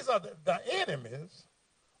 these are the enemies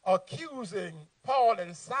accusing Paul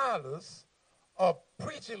and Silas of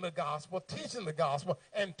preaching the gospel, teaching the gospel,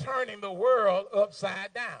 and turning the world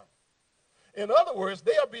upside down. In other words,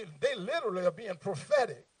 they literally are being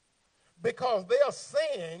prophetic because they are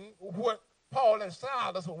saying what Paul and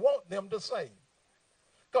Silas want them to say.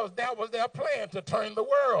 Because that was their plan, to turn the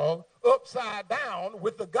world upside down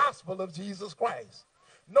with the gospel of Jesus Christ.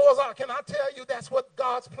 Noah's Ark, can I tell you that's what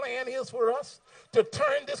God's plan is for us? To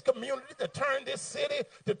turn this community, to turn this city,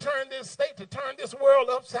 to turn this state, to turn this world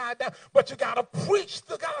upside down. But you got to preach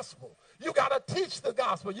the gospel. You got to teach the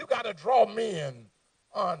gospel. You got to draw men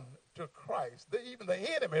unto Christ. Even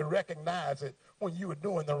the enemy recognizes it when you are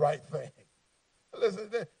doing the right thing. Listen,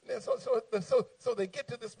 so they get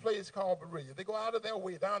to this place called Berea. They go out of their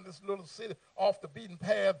way down this little city off the beaten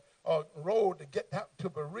path road to get to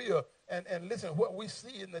Berea. And listen, what we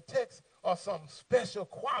see in the text are some special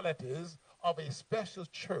qualities of a special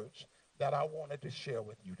church that I wanted to share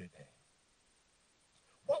with you today.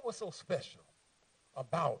 What was so special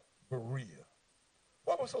about Berea?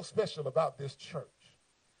 What was so special about this church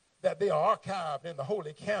that they are archived in the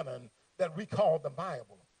Holy Canon that we call the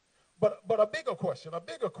Bible? But a bigger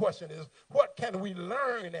question is, what can we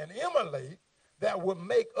learn and emulate that will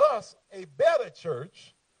make us a better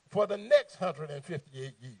church for the next 158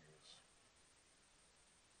 years?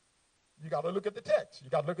 You got to look at the text. You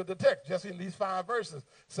got to look at the text just in these 5 verses,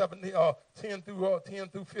 10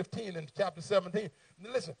 through 15 in chapter 17.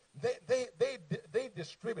 Listen, they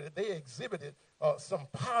distributed, they exhibited some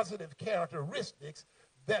positive characteristics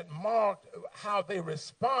that marked how they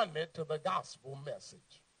responded to the gospel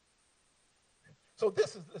message. So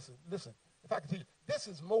this is, listen, if I can tell you, this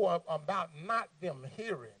is more about not them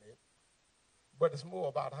hearing it, but it's more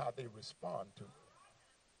about how they respond to it.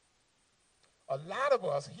 A lot of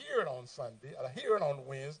us hear it on Sunday, hear it on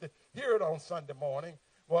Wednesday, hear it on Sunday morning,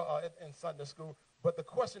 in Sunday school, but the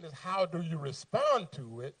question is, how do you respond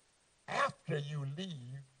to it after you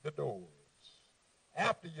leave the doors?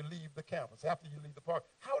 After you leave the campus, after you leave the park,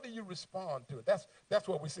 how do you respond to it? That's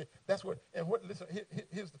what we see. That's what. And what? Listen,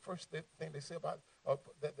 here's the first thing they say about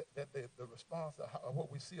the response. What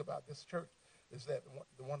we see about this church is that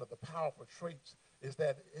one of the powerful traits is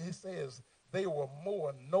that it says they were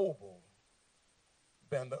more noble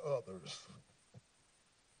than the others.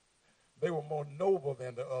 They were more noble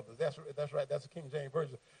than the others. That's right. That's the King James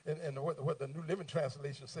Version. And what the New Living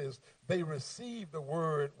Translation says, they received the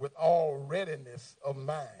word with all readiness of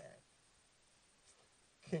mind.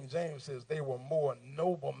 King James says they were more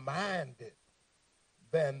noble-minded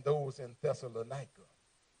than those in Thessalonica.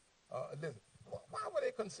 Listen, why were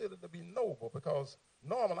they considered to be noble? Because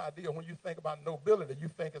normal idea, when you think about nobility, you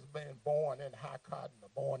think it's being born in high cotton or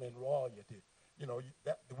born in royalty. You know,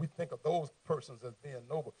 we think of those persons as being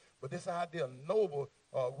noble. But this idea of noble,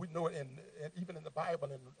 we know it even in the Bible,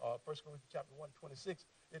 in 1 Corinthians chapter 1:26,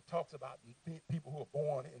 it talks about people who are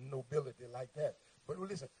born in nobility like that. But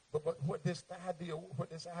listen, but what this idea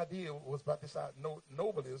was about, this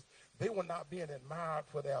noble is, they were not being admired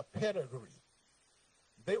for their pedigree.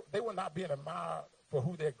 They were not being admired for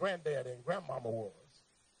who their granddad and grandmama was.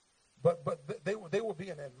 But they were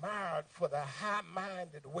being admired for the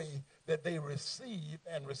high-minded way that they received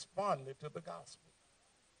and responded to the gospel.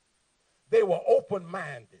 They were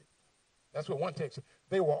open-minded. That's what one text says.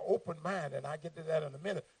 They were open-minded, and I get to that in a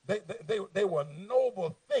minute. They were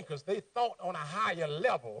noble thinkers. They thought on a higher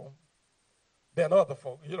level than other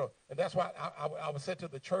folk, you know. And that's why I would say to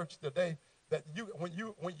the church today that when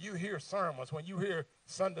you hear sermons, when you hear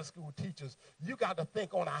Sunday school teachers, you got to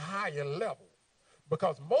think on a higher level.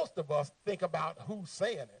 Because most of us think about who's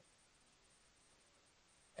saying it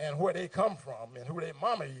and where they come from and who their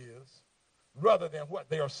mama is rather than what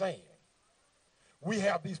they are saying. We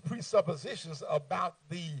have these presuppositions about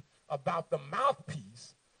the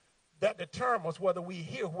mouthpiece that determines whether we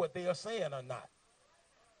hear what they are saying or not.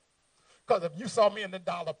 Because if you saw me in the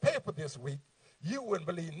dollar paper this week, you wouldn't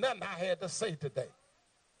believe nothing I had to say today.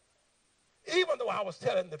 Even though I was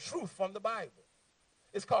telling the truth from the Bible.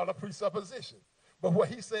 It's called a presupposition. But what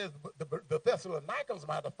he says, the Thessalonians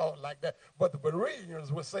might have thought like that, but the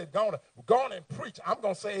Bereans would say, go on and preach. I'm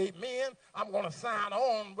going to say amen. I'm going to sign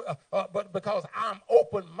on, but because I'm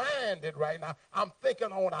open-minded right now, I'm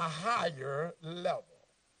thinking on a higher level.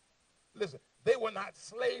 Listen, they were not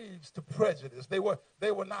slaves to prejudice. They were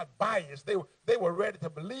not biased. They were ready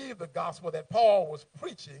to believe the gospel that Paul was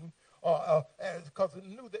preaching, because they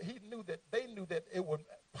knew that it would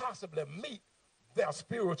possibly meet their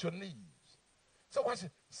spiritual needs.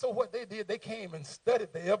 So what they did, they came and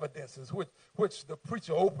studied the evidences which the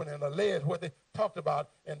preacher opened and alleged what they talked about,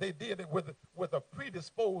 and they did it with a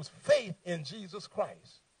predisposed faith in Jesus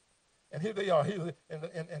Christ. And here they are. And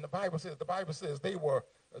the Bible says they were,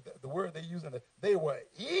 the word they use they were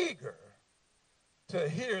eager to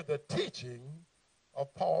hear the teaching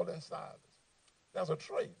of Paul and Silas. That's a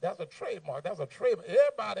trait. That's a trademark. That's a trademark.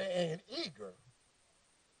 Everybody ain't eager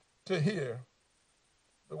to hear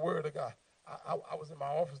the word of God. I was in my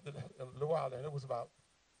office a little while, and it was about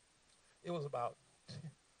about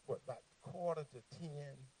 9:45 to 10,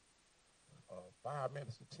 5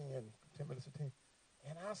 minutes to 10, 10 minutes to 10,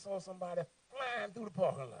 and I saw somebody flying through the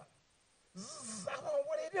parking lot. Zzz, I wonder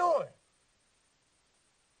what they doing.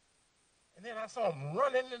 And then I saw them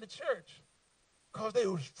running into church because they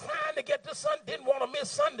was trying to get to Sunday, didn't want to miss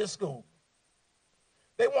Sunday school.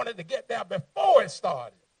 They wanted to get there before it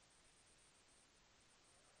started.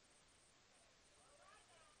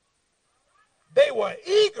 They were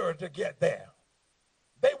eager to get there.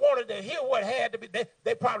 They wanted to hear what had to be.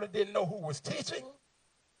 They probably didn't know who was teaching,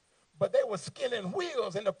 but they were skinning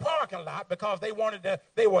wheels in the parking lot because they were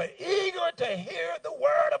eager to hear the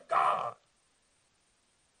word of God.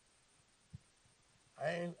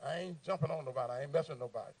 I ain't jumping on nobody. I ain't messing with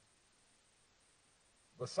nobody.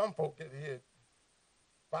 But some folk get here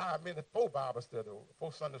 5 minutes before Bible study,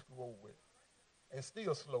 before Sunday school over with, and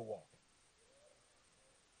still slow walking.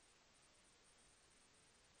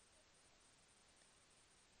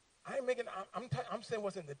 I'm saying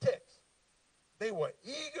what's in the text. They were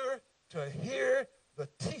eager to hear the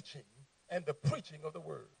teaching and the preaching of the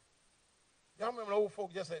word. Y'all remember the old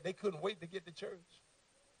folk just said they couldn't wait to get to church?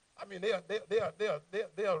 I mean,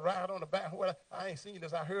 they'll ride on the back. Well, I ain't seen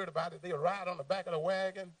this. I heard about it. They'll ride on the back of the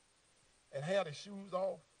wagon and have their shoes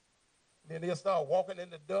off. Then they'll start walking in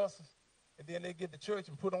the dust. And then they get to church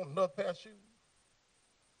and put on another pair of shoes.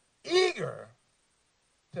 Eager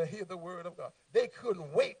to hear the word of God. They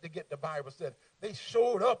couldn't wait to get the Bible study. They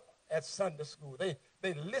showed up at Sunday school. They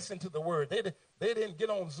listened to the word. They didn't get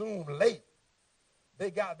on Zoom late. They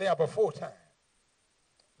got there before time.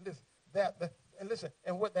 Listen,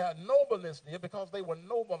 and what their nobleness did, because they were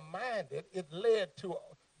noble-minded, it led to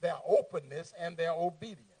their openness and their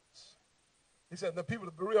obedience. He said the people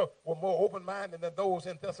of Berea were more open-minded than those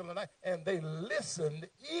in Thessalonica, and they listened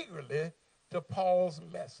eagerly to Paul's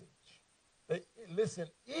message. They listened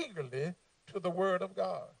eagerly to the word of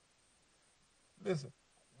God. Listen,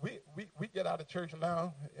 we get out of church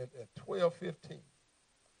now at 12:15.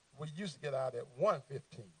 We used to get out at 1:15,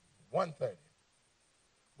 1:30.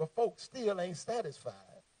 But folks still ain't satisfied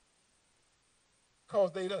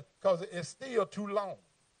because it's still too long.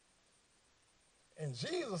 And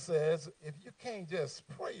Jesus says, if you can't just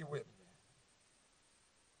pray with me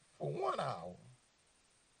for 1 hour,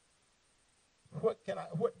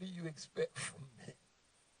 what do you expect from me?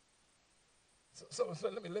 So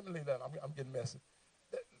let me leave that. I'm getting messy.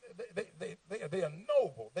 They are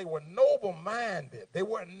noble. They were noble-minded. They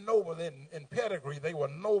weren't noble in pedigree. They were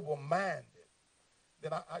noble-minded.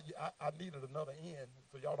 Then I needed another end,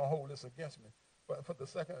 so y'all don't hold this against me. But for the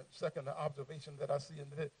second observation that I see in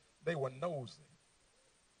this, they were nosy.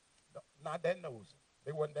 No, not that nosy.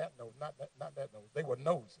 They weren't that nosy. Not that nosy. They were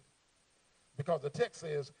nosy. Because the text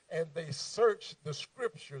says, and they searched the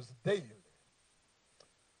scriptures daily,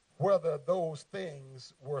 whether those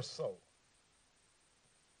things were so.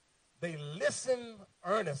 They listened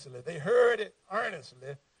earnestly. They heard it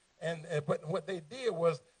earnestly. But what they did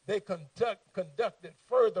was they conducted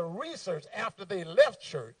further research after they left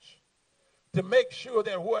church to make sure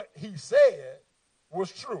that what he said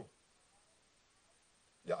was true.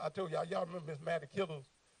 Yeah, I told y'all remember Miss Maddie Kittles?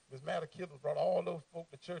 Miss Maddie Kittles brought all those folk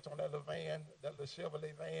to church on that little van, that little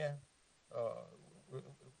Chevrolet van,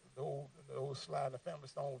 the old sliding family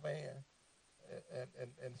stone van.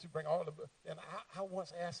 And she bring all the, and I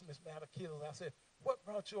once asked Miss Maddie Kittles, I said, what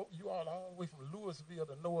brought you all the way from Louisville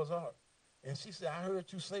to Noah's Ark? And she said, I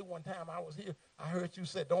heard you say one time I was here, I heard you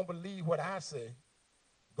say, don't believe what I say.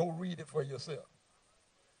 Go read it for yourself.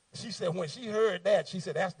 She said, when she heard that, she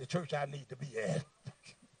said, that's the church I need to be at.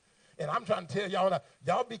 And I'm trying to tell y'all now,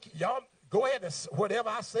 y'all go ahead and whatever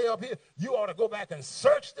I say up here, you ought to go back and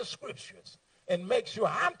search the scriptures and make sure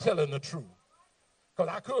I'm telling the truth. Because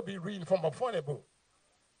I could be reading from a funny book.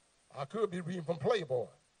 I could be reading from Playboy.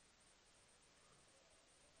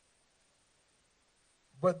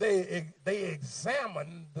 But they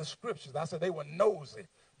examined the scriptures. I said they were nosy.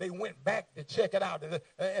 They went back to check it out,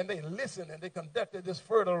 and they listened, and they conducted this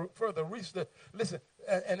further research. Listen,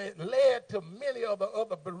 and it led to many of the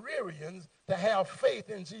other Bereans to have faith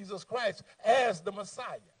in Jesus Christ as the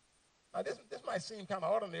Messiah. Now, this might seem kind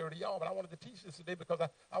of ordinary to y'all, but I wanted to teach this today because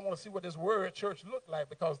I want to see what this word church looked like,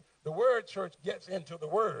 because the word church gets into the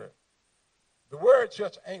word. The word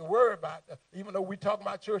church ain't worried about, even though we talk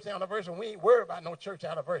about church anniversary, we ain't worried about no church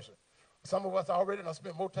anniversary. Some of us already done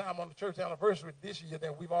spent more time on the church anniversary this year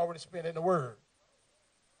than we've already spent in the word.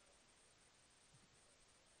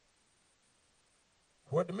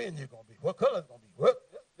 What the menu going to be? What color is going to be? What?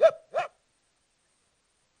 Yep.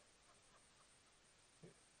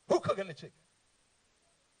 Who cooking the chicken?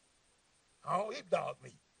 I don't eat dog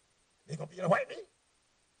meat. They going to be in a white meat?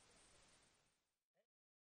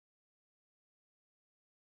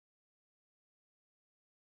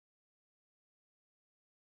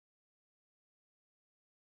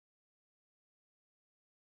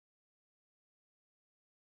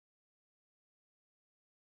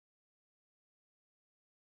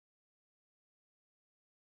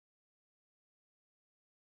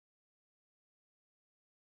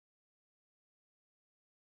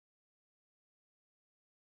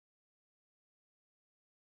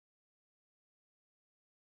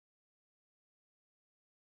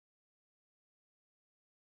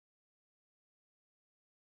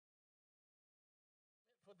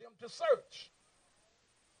 For them to search.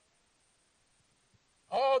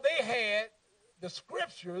 All they had, the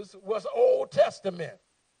scriptures, was Old Testament.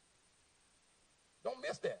 Don't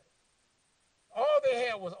miss that. All they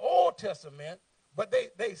had was Old Testament, but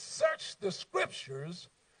they searched the scriptures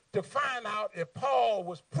to find out if Paul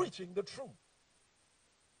was preaching the truth.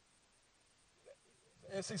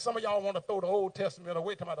 And see, some of y'all want to throw the Old Testament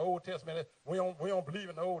away, talking about the Old Testament. We don't believe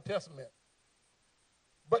in the Old Testament.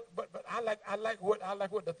 But I like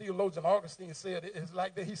what the theologian Augustine said. It's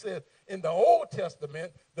like that. He said, in the Old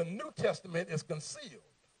Testament, the New Testament is concealed.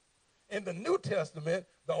 In the New Testament,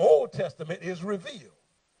 the Old Testament is revealed.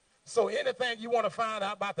 So anything you want to find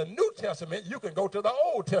out about the New Testament, you can go to the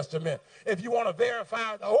Old Testament. If you want to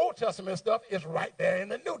verify the Old Testament stuff, it's right there in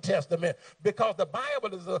the New Testament, because the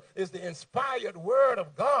Bible is the inspired word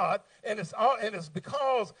of God, and it's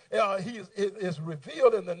because he is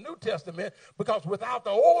revealed in the New Testament, because without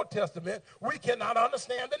the Old Testament, we cannot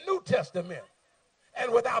understand the New Testament.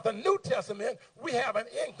 And without the New Testament, we have an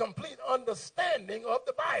incomplete understanding of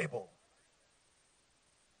the Bible.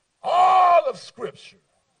 All of Scripture.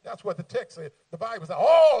 That's what the text says. The Bible says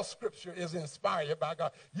all Scripture is inspired by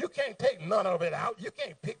God. You can't take none of it out. You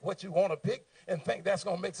can't pick what you want to pick and think that's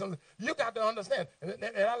going to make some. You got to understand. And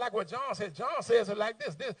I like what John said. John says it like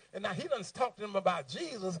this. And now he doesn't talk to them about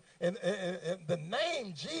Jesus. And the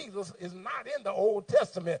name Jesus is not in the Old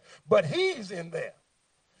Testament, but he's in there.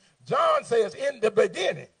 John says, in the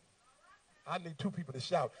beginning. I need two people to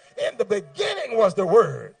shout. In the beginning was the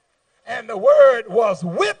Word. And the Word was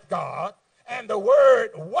with God. And the Word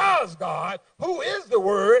was God. Who is the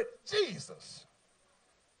Word? Jesus.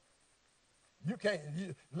 You can't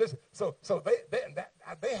listen. So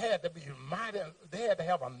they had to be mighty. They had to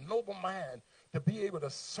have a noble mind to be able to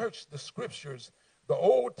search the Scriptures, the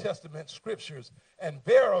Old Testament Scriptures, and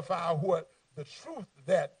verify what the truth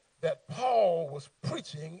that Paul was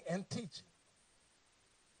preaching and teaching.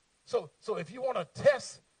 So if you want to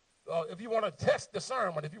test, the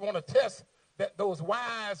sermon, if you want to test that those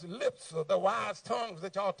wise lips or the wise tongues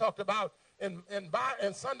that y'all talked about in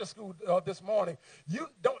Sunday school this morning, you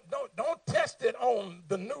don't test it on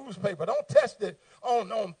the newspaper. Don't test it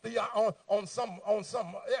on some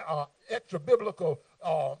extra biblical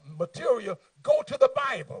material. Go to the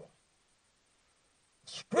Bible.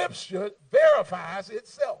 Scripture verifies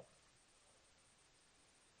itself.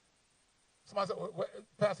 Somebody said, well,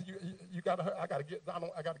 Pastor, you got to. I got to get out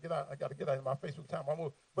of my Facebook time.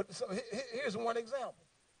 But so here's one example.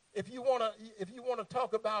 If you want to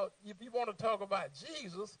talk about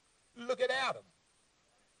Jesus, look at Adam.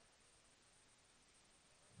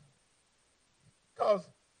 Because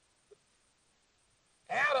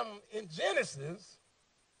Adam in Genesis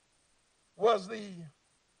was the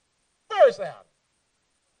first Adam.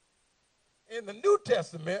 In the New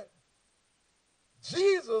Testament,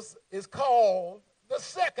 Jesus is called the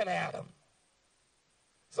second Adam.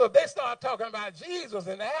 So if they start talking about Jesus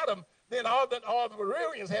and Adam, then all the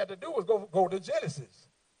Bereans had to do was go to Genesis.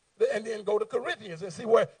 and then go to Corinthians and see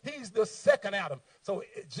where he's the second Adam. So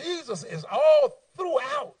Jesus is all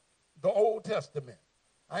throughout the Old Testament.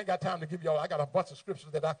 I ain't got time to give y'all. I got a bunch of scriptures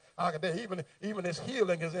that I got there. Even his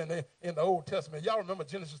healing is in the Old Testament. Y'all remember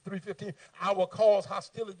Genesis 3:15? I will cause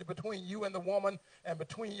hostility between you and the woman, and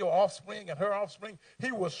between your offspring and her offspring.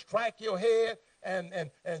 He will strike your head,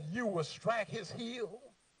 and you will strike his heel.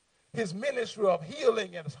 His ministry of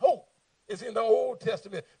healing and his hope is in the Old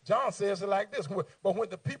Testament. John says it like this: but when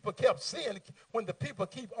the people kept sinning, when the people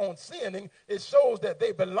keep on sinning, it shows that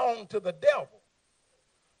they belong to the devil,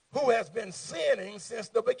 who has been sinning since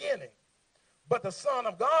the beginning. But the Son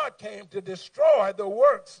of God came to destroy the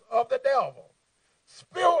works of the devil.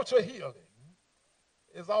 Spiritual healing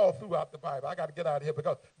is all throughout the Bible. I got to get out of here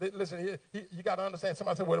because, listen, you got to understand.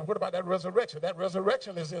 Somebody said, well, what about that resurrection? That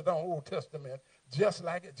resurrection is in the Old Testament, just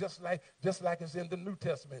like it's in the New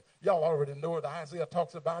Testament. Y'all already know it. Isaiah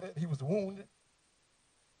talks about it. He was wounded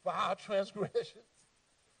for our transgressions.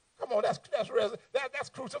 Come on, that's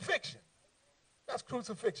crucifixion. That's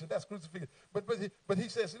crucifixion. That's crucifixion. But he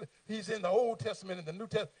says he's in the Old Testament and the New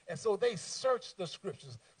Testament, and so they search the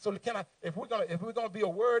scriptures. So if we're gonna be a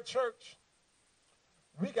word church,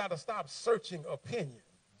 we got to stop searching opinions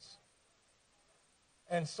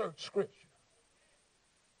and search scripture.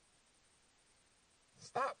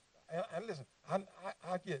 Stop and listen.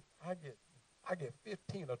 I get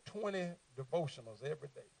 15 or 20 devotionals every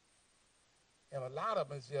day. And a lot of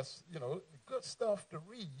them is just, good stuff to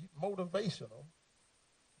read, motivational,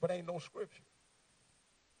 but ain't no scripture.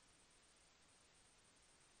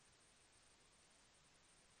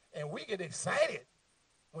 And we get excited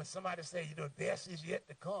when somebody says, the best is yet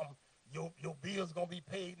to come. Your bill's going to be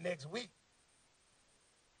paid next week.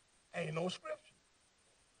 Ain't no scripture.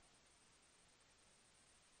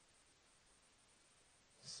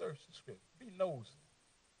 Search the scripture. Be nosy.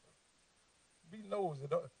 Be nosy.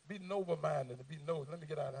 Be noble-minded and be nosy. Let me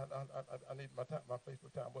get out. I need my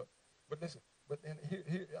Facebook time. But listen. But then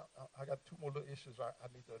here I got two more little issues I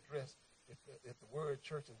need to address. If the word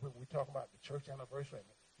church is when we talk about the church anniversary and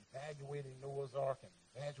evaluating Noah's Ark and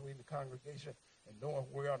evaluating the congregation and knowing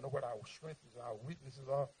where I know what our strengths and our weaknesses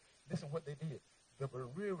are. Listen what they did. The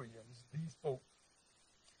Bereans, these folk,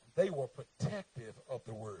 they were protective of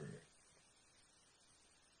the word.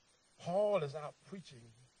 Paul is out preaching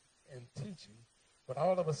and teaching, but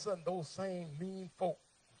all of a sudden those same mean folk,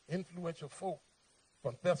 influential folk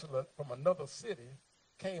from another city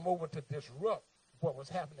came over to disrupt what was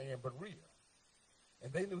happening in Berea.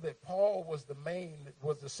 And they knew that Paul was the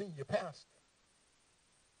senior pastor.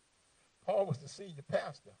 Paul was the senior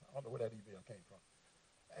pastor. I don't know where that email came from.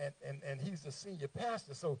 And he's the senior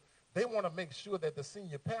pastor, so they want to make sure that the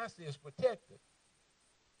senior pastor is protected.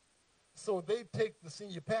 So they take the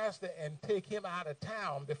senior pastor and take him out of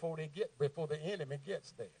town before the enemy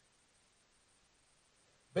gets there.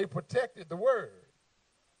 They protected the word.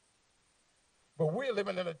 But we're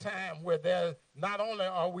living in a time where not only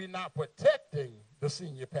are we not protecting the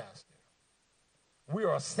senior pastor, we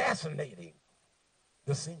are assassinating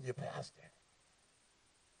the senior pastor.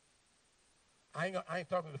 I ain't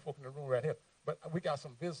talking to the folk in the room right here, but we got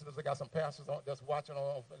some visitors. I got some pastors that's watching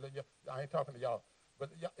on. I ain't talking to y'all. But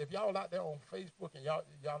if y'all out there on Facebook and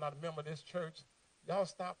y'all not a member of this church, y'all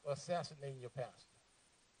stop assassinating your pastor.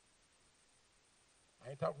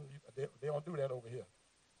 I ain't talking to you. They don't do that over here.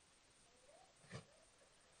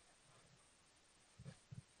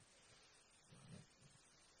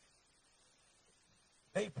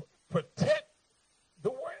 They protect the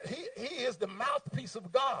word. He is the mouthpiece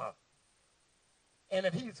of God. And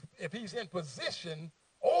if he's in position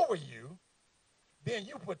over you, then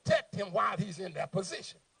you protect him while he's in that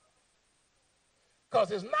position.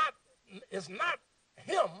 Because it's not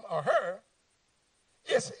him or her,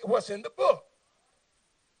 it's what's in the book.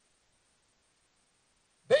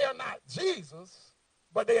 They are not Jesus,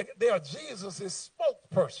 but they are Jesus'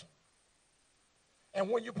 spokesperson. And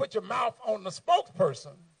when you put your mouth on the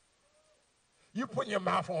spokesperson, you put your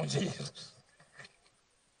mouth on Jesus.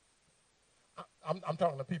 I'm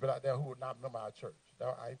talking to people out there who are not a member of our church.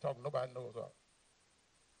 I ain't talking to nobody knows of.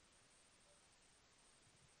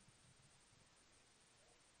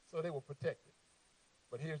 So they were protected.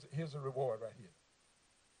 But here's the reward right here.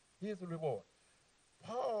 Here's the reward.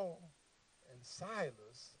 Paul and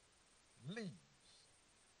Silas leaves.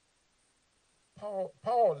 Paul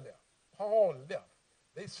left. Paul left.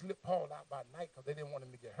 They slipped Paul out by night because they didn't want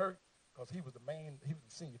him to get hurt because he was the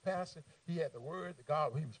senior pastor. He had the word, the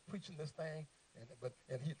God, he was preaching this thing,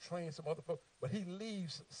 and he trained some other folks. But he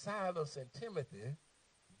leaves Silas and Timothy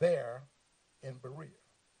there in Berea.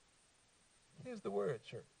 Here's the word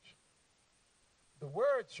church. The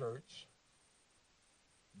word church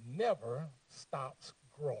never stops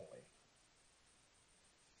growing.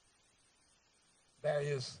 There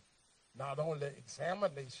is not only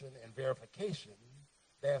examination and verification,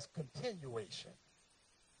 there's continuation.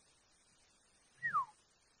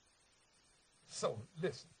 So,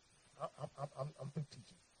 listen, I'm through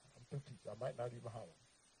teaching. I'm through teaching. I might not even holler.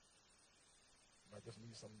 I might just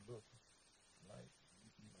need some little, like,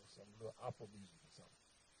 some little opera music or something.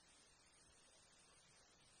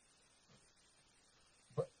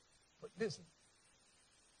 But listen,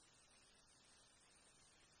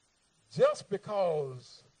 just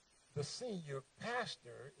because the senior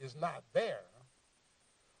pastor is not there,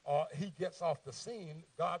 or he gets off the scene,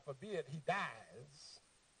 God forbid he dies,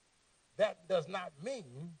 that does not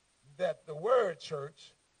mean that the Word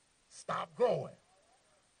Church stopped growing.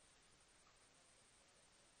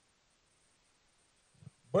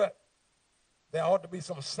 But there ought to be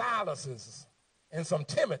some Silases and some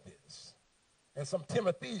Timothys and some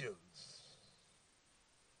Timotheus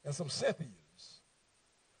and some Cynthias.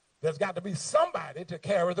 There's got to be somebody to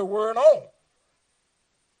carry the word on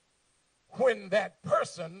when that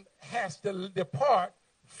person has to depart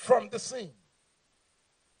from the scene.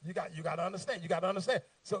 You got to understand. You got to understand.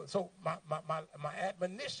 So my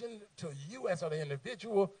admonition to you as an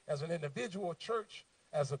individual church,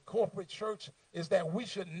 as a corporate church, is that we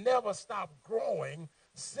should never stop growing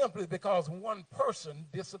simply because one person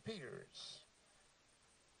disappears.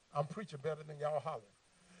 I'm preaching better than y'all hollering.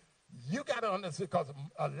 You got to understand, because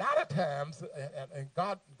a lot of times, and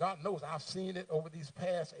God knows, I've seen it over these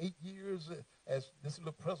past 8 years as this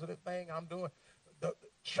little president thing I'm doing. The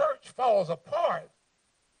church falls apart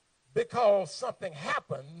because something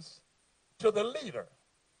happens to the leader.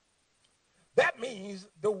 That means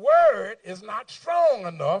the word is not strong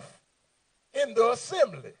enough in the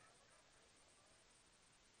assembly.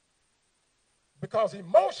 Because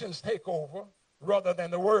emotions take over rather than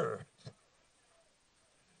the word.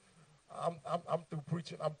 I'm through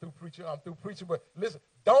preaching. But listen,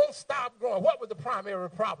 don't stop growing. What was the primary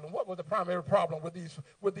problem? What was the primary problem with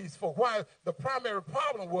these folks? Why the primary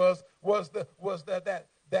problem was that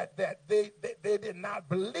they did not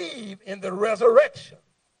believe in the resurrection.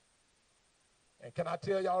 And can I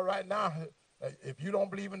tell y'all right now, if you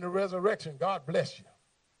don't believe in the resurrection, God bless you.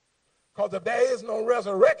 Because if there is no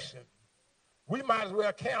resurrection, we might as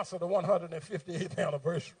well cancel the 158th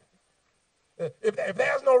anniversary. If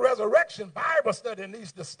there's no resurrection, Bible study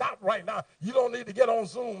needs to stop right now. You don't need to get on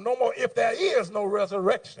Zoom no more if there is no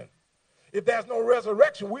resurrection. If there's no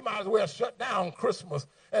resurrection, we might as well shut down Christmas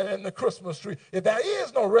and the Christmas tree. If there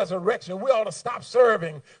is no resurrection, we ought to stop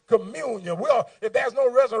serving communion. If there's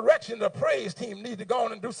no resurrection, the praise team need to go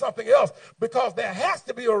on and do something else, because there has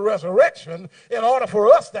to be a resurrection in order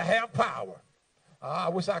for us to have power. I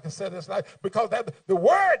wish I could say this because the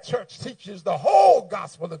Word Church teaches the whole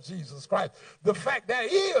gospel of Jesus Christ. The fact that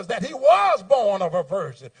is that he was born of a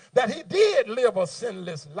virgin, that he did live a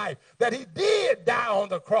sinless life, that he did die on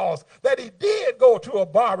the cross, that he did go to a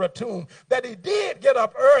borrowed tomb, that he did get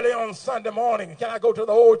up early on Sunday morning. Can I go to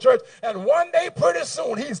the old church? And one day pretty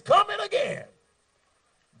soon he's coming again.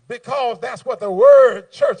 Because that's what the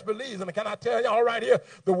Word Church believes. And can I tell y'all right here,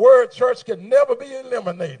 the Word Church can never be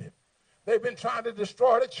eliminated. They've been trying to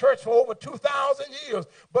destroy the church for over 2,000 years.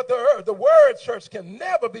 But the Word Church can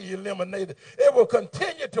never be eliminated. It will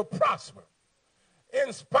continue to prosper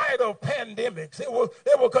in spite of pandemics. It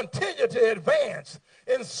will continue to advance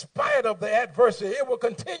in spite of the adversity. It will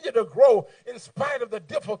continue to grow in spite of the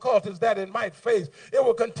difficulties that it might face. It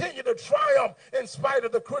will continue to triumph in spite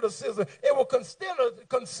of the criticism. It will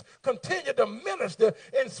continue to minister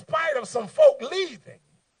in spite of some folk leaving.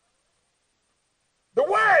 The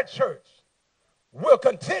Word Church will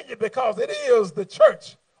continue because it is the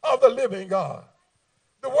church of the living God.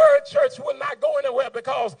 The Word Church will not go anywhere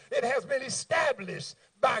because it has been established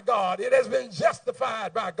by God. It has been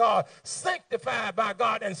justified by God, sanctified by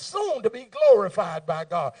God, and soon to be glorified by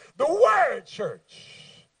God. The Word Church.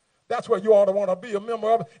 That's what you ought to want to be a member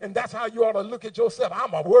of, and that's how you ought to look at yourself.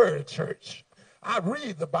 I'm a Word Church. I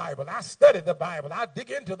read the Bible. I study the Bible. I dig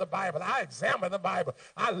into the Bible. I examine the Bible.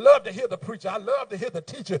 I love to hear the preacher. I love to hear the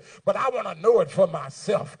teacher, but I want to know it for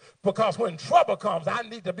myself, because when trouble comes, I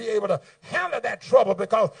need to be able to handle that trouble,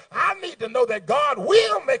 because I need to know that God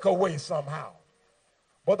will make a way somehow.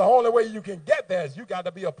 But the only way you can get there is you got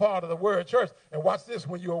to be a part of the Word Church. And watch this,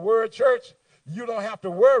 when you're a Word Church, you don't have to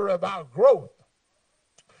worry about growth.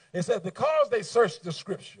 It says, because they searched the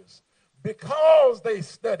Scriptures, because they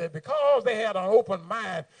studied, because they had an open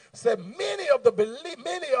mind, said many of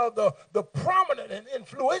the prominent and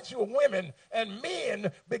influential women and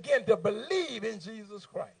men began to believe in Jesus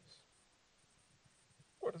Christ.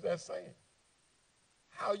 What is that saying?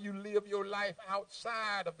 how you live your life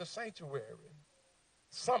outside of the sanctuary,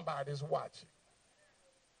 somebody's watching.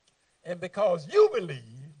 And because you believe,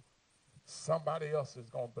 somebody else is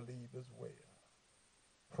going to believe as well.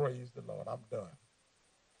 Praise the Lord. I'm done.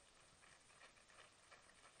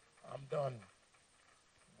 I'm done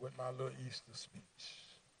with my little Easter speech.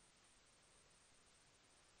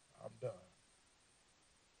 I'm done.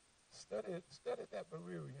 Study that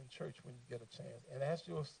Berean church when you get a chance. And ask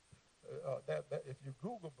your, that if you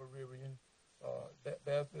Google Berean,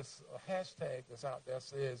 there's this hashtag that's out there that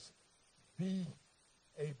says, be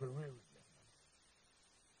a Berean.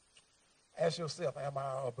 Ask yourself, am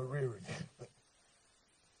I a Berean?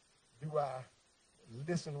 Do I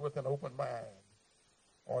listen with an open mind,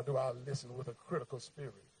 or do I listen with a critical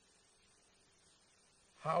spirit?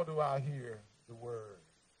 How do I hear the word?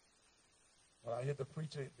 When I hear the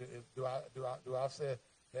preacher, do I say,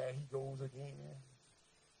 there he goes again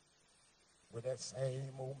with that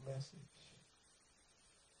same old message?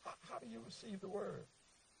 How do you receive the word?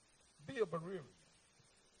 Be a Berean.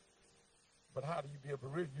 But how do you be a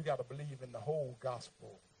Berean? You got to believe in the whole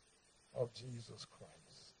gospel of Jesus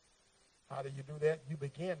Christ. How do you do that? You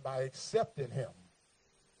begin by accepting him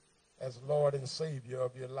as Lord and Savior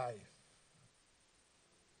of your life.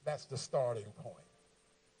 That's the starting point.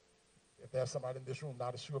 If there's somebody in this room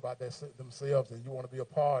not sure about themselves and you want to be a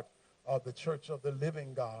part of the church of the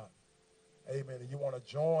living God, amen, and you want to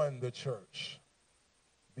join the church,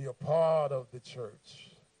 be a part of the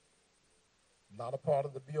church, not a part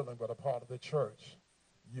of the building, but a part of the church,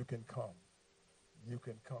 you can come. You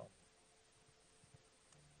can come.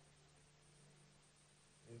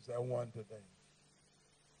 Is there one today?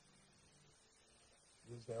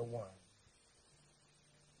 Is there one?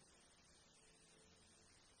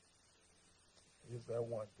 Is there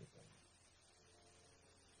one today?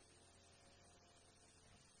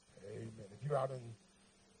 Amen. If you're out in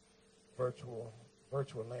virtual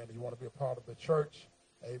land and you want to be a part of the church,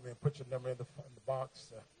 amen, put your number in the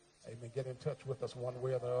box. Amen. Get in touch with us one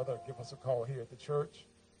way or the other. Give us a call here at the church.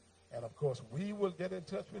 And, of course, we will get in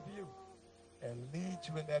touch with you and lead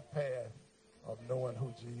you in that path of knowing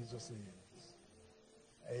who Jesus is.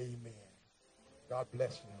 Amen. God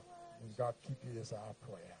bless you. And God keep you is our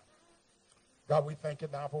prayer. God, we thank you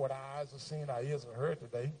now for what our eyes have seen, our ears have heard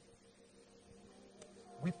today.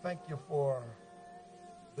 We thank you for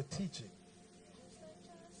the teaching,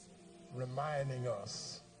 reminding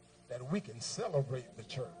us that we can celebrate the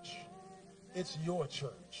church. It's your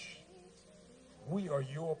church. We are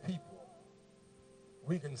your people.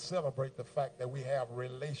 We can celebrate the fact that we have a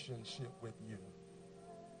relationship with you.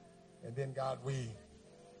 And then, God, we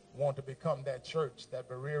want to become that church, that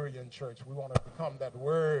Berean church. We want to become that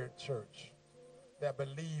word church that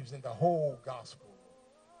believes in the whole gospel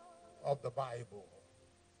of the Bible.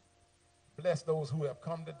 Bless those who have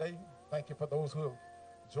come today. Thank you for those who have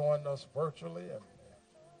joined us virtually. And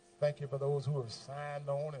thank you for those who have signed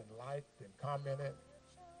on and liked and commented.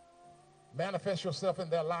 Manifest yourself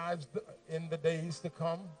in their lives in the days to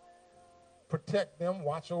come. Protect them,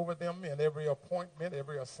 watch over them in every appointment,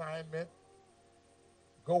 every assignment.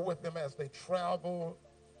 Go with them as they travel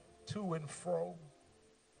to and fro.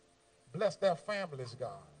 Bless their families,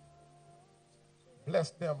 God.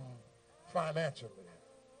 Bless them financially.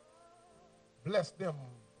 Bless them,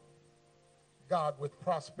 God, with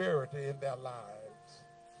prosperity in their lives.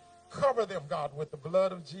 Cover them, God, with the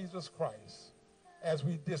blood of Jesus Christ as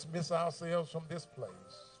we dismiss ourselves from this place.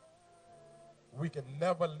 We can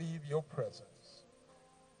never leave your presence.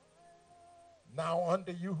 Now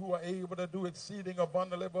unto you who are able to do exceeding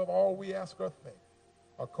abundantly above all we ask or think,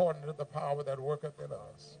 according to the power that worketh in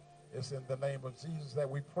us. It's in the name of Jesus that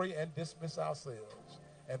we pray and dismiss ourselves.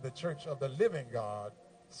 And the church of the living God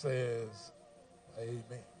says,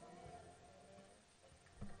 amen.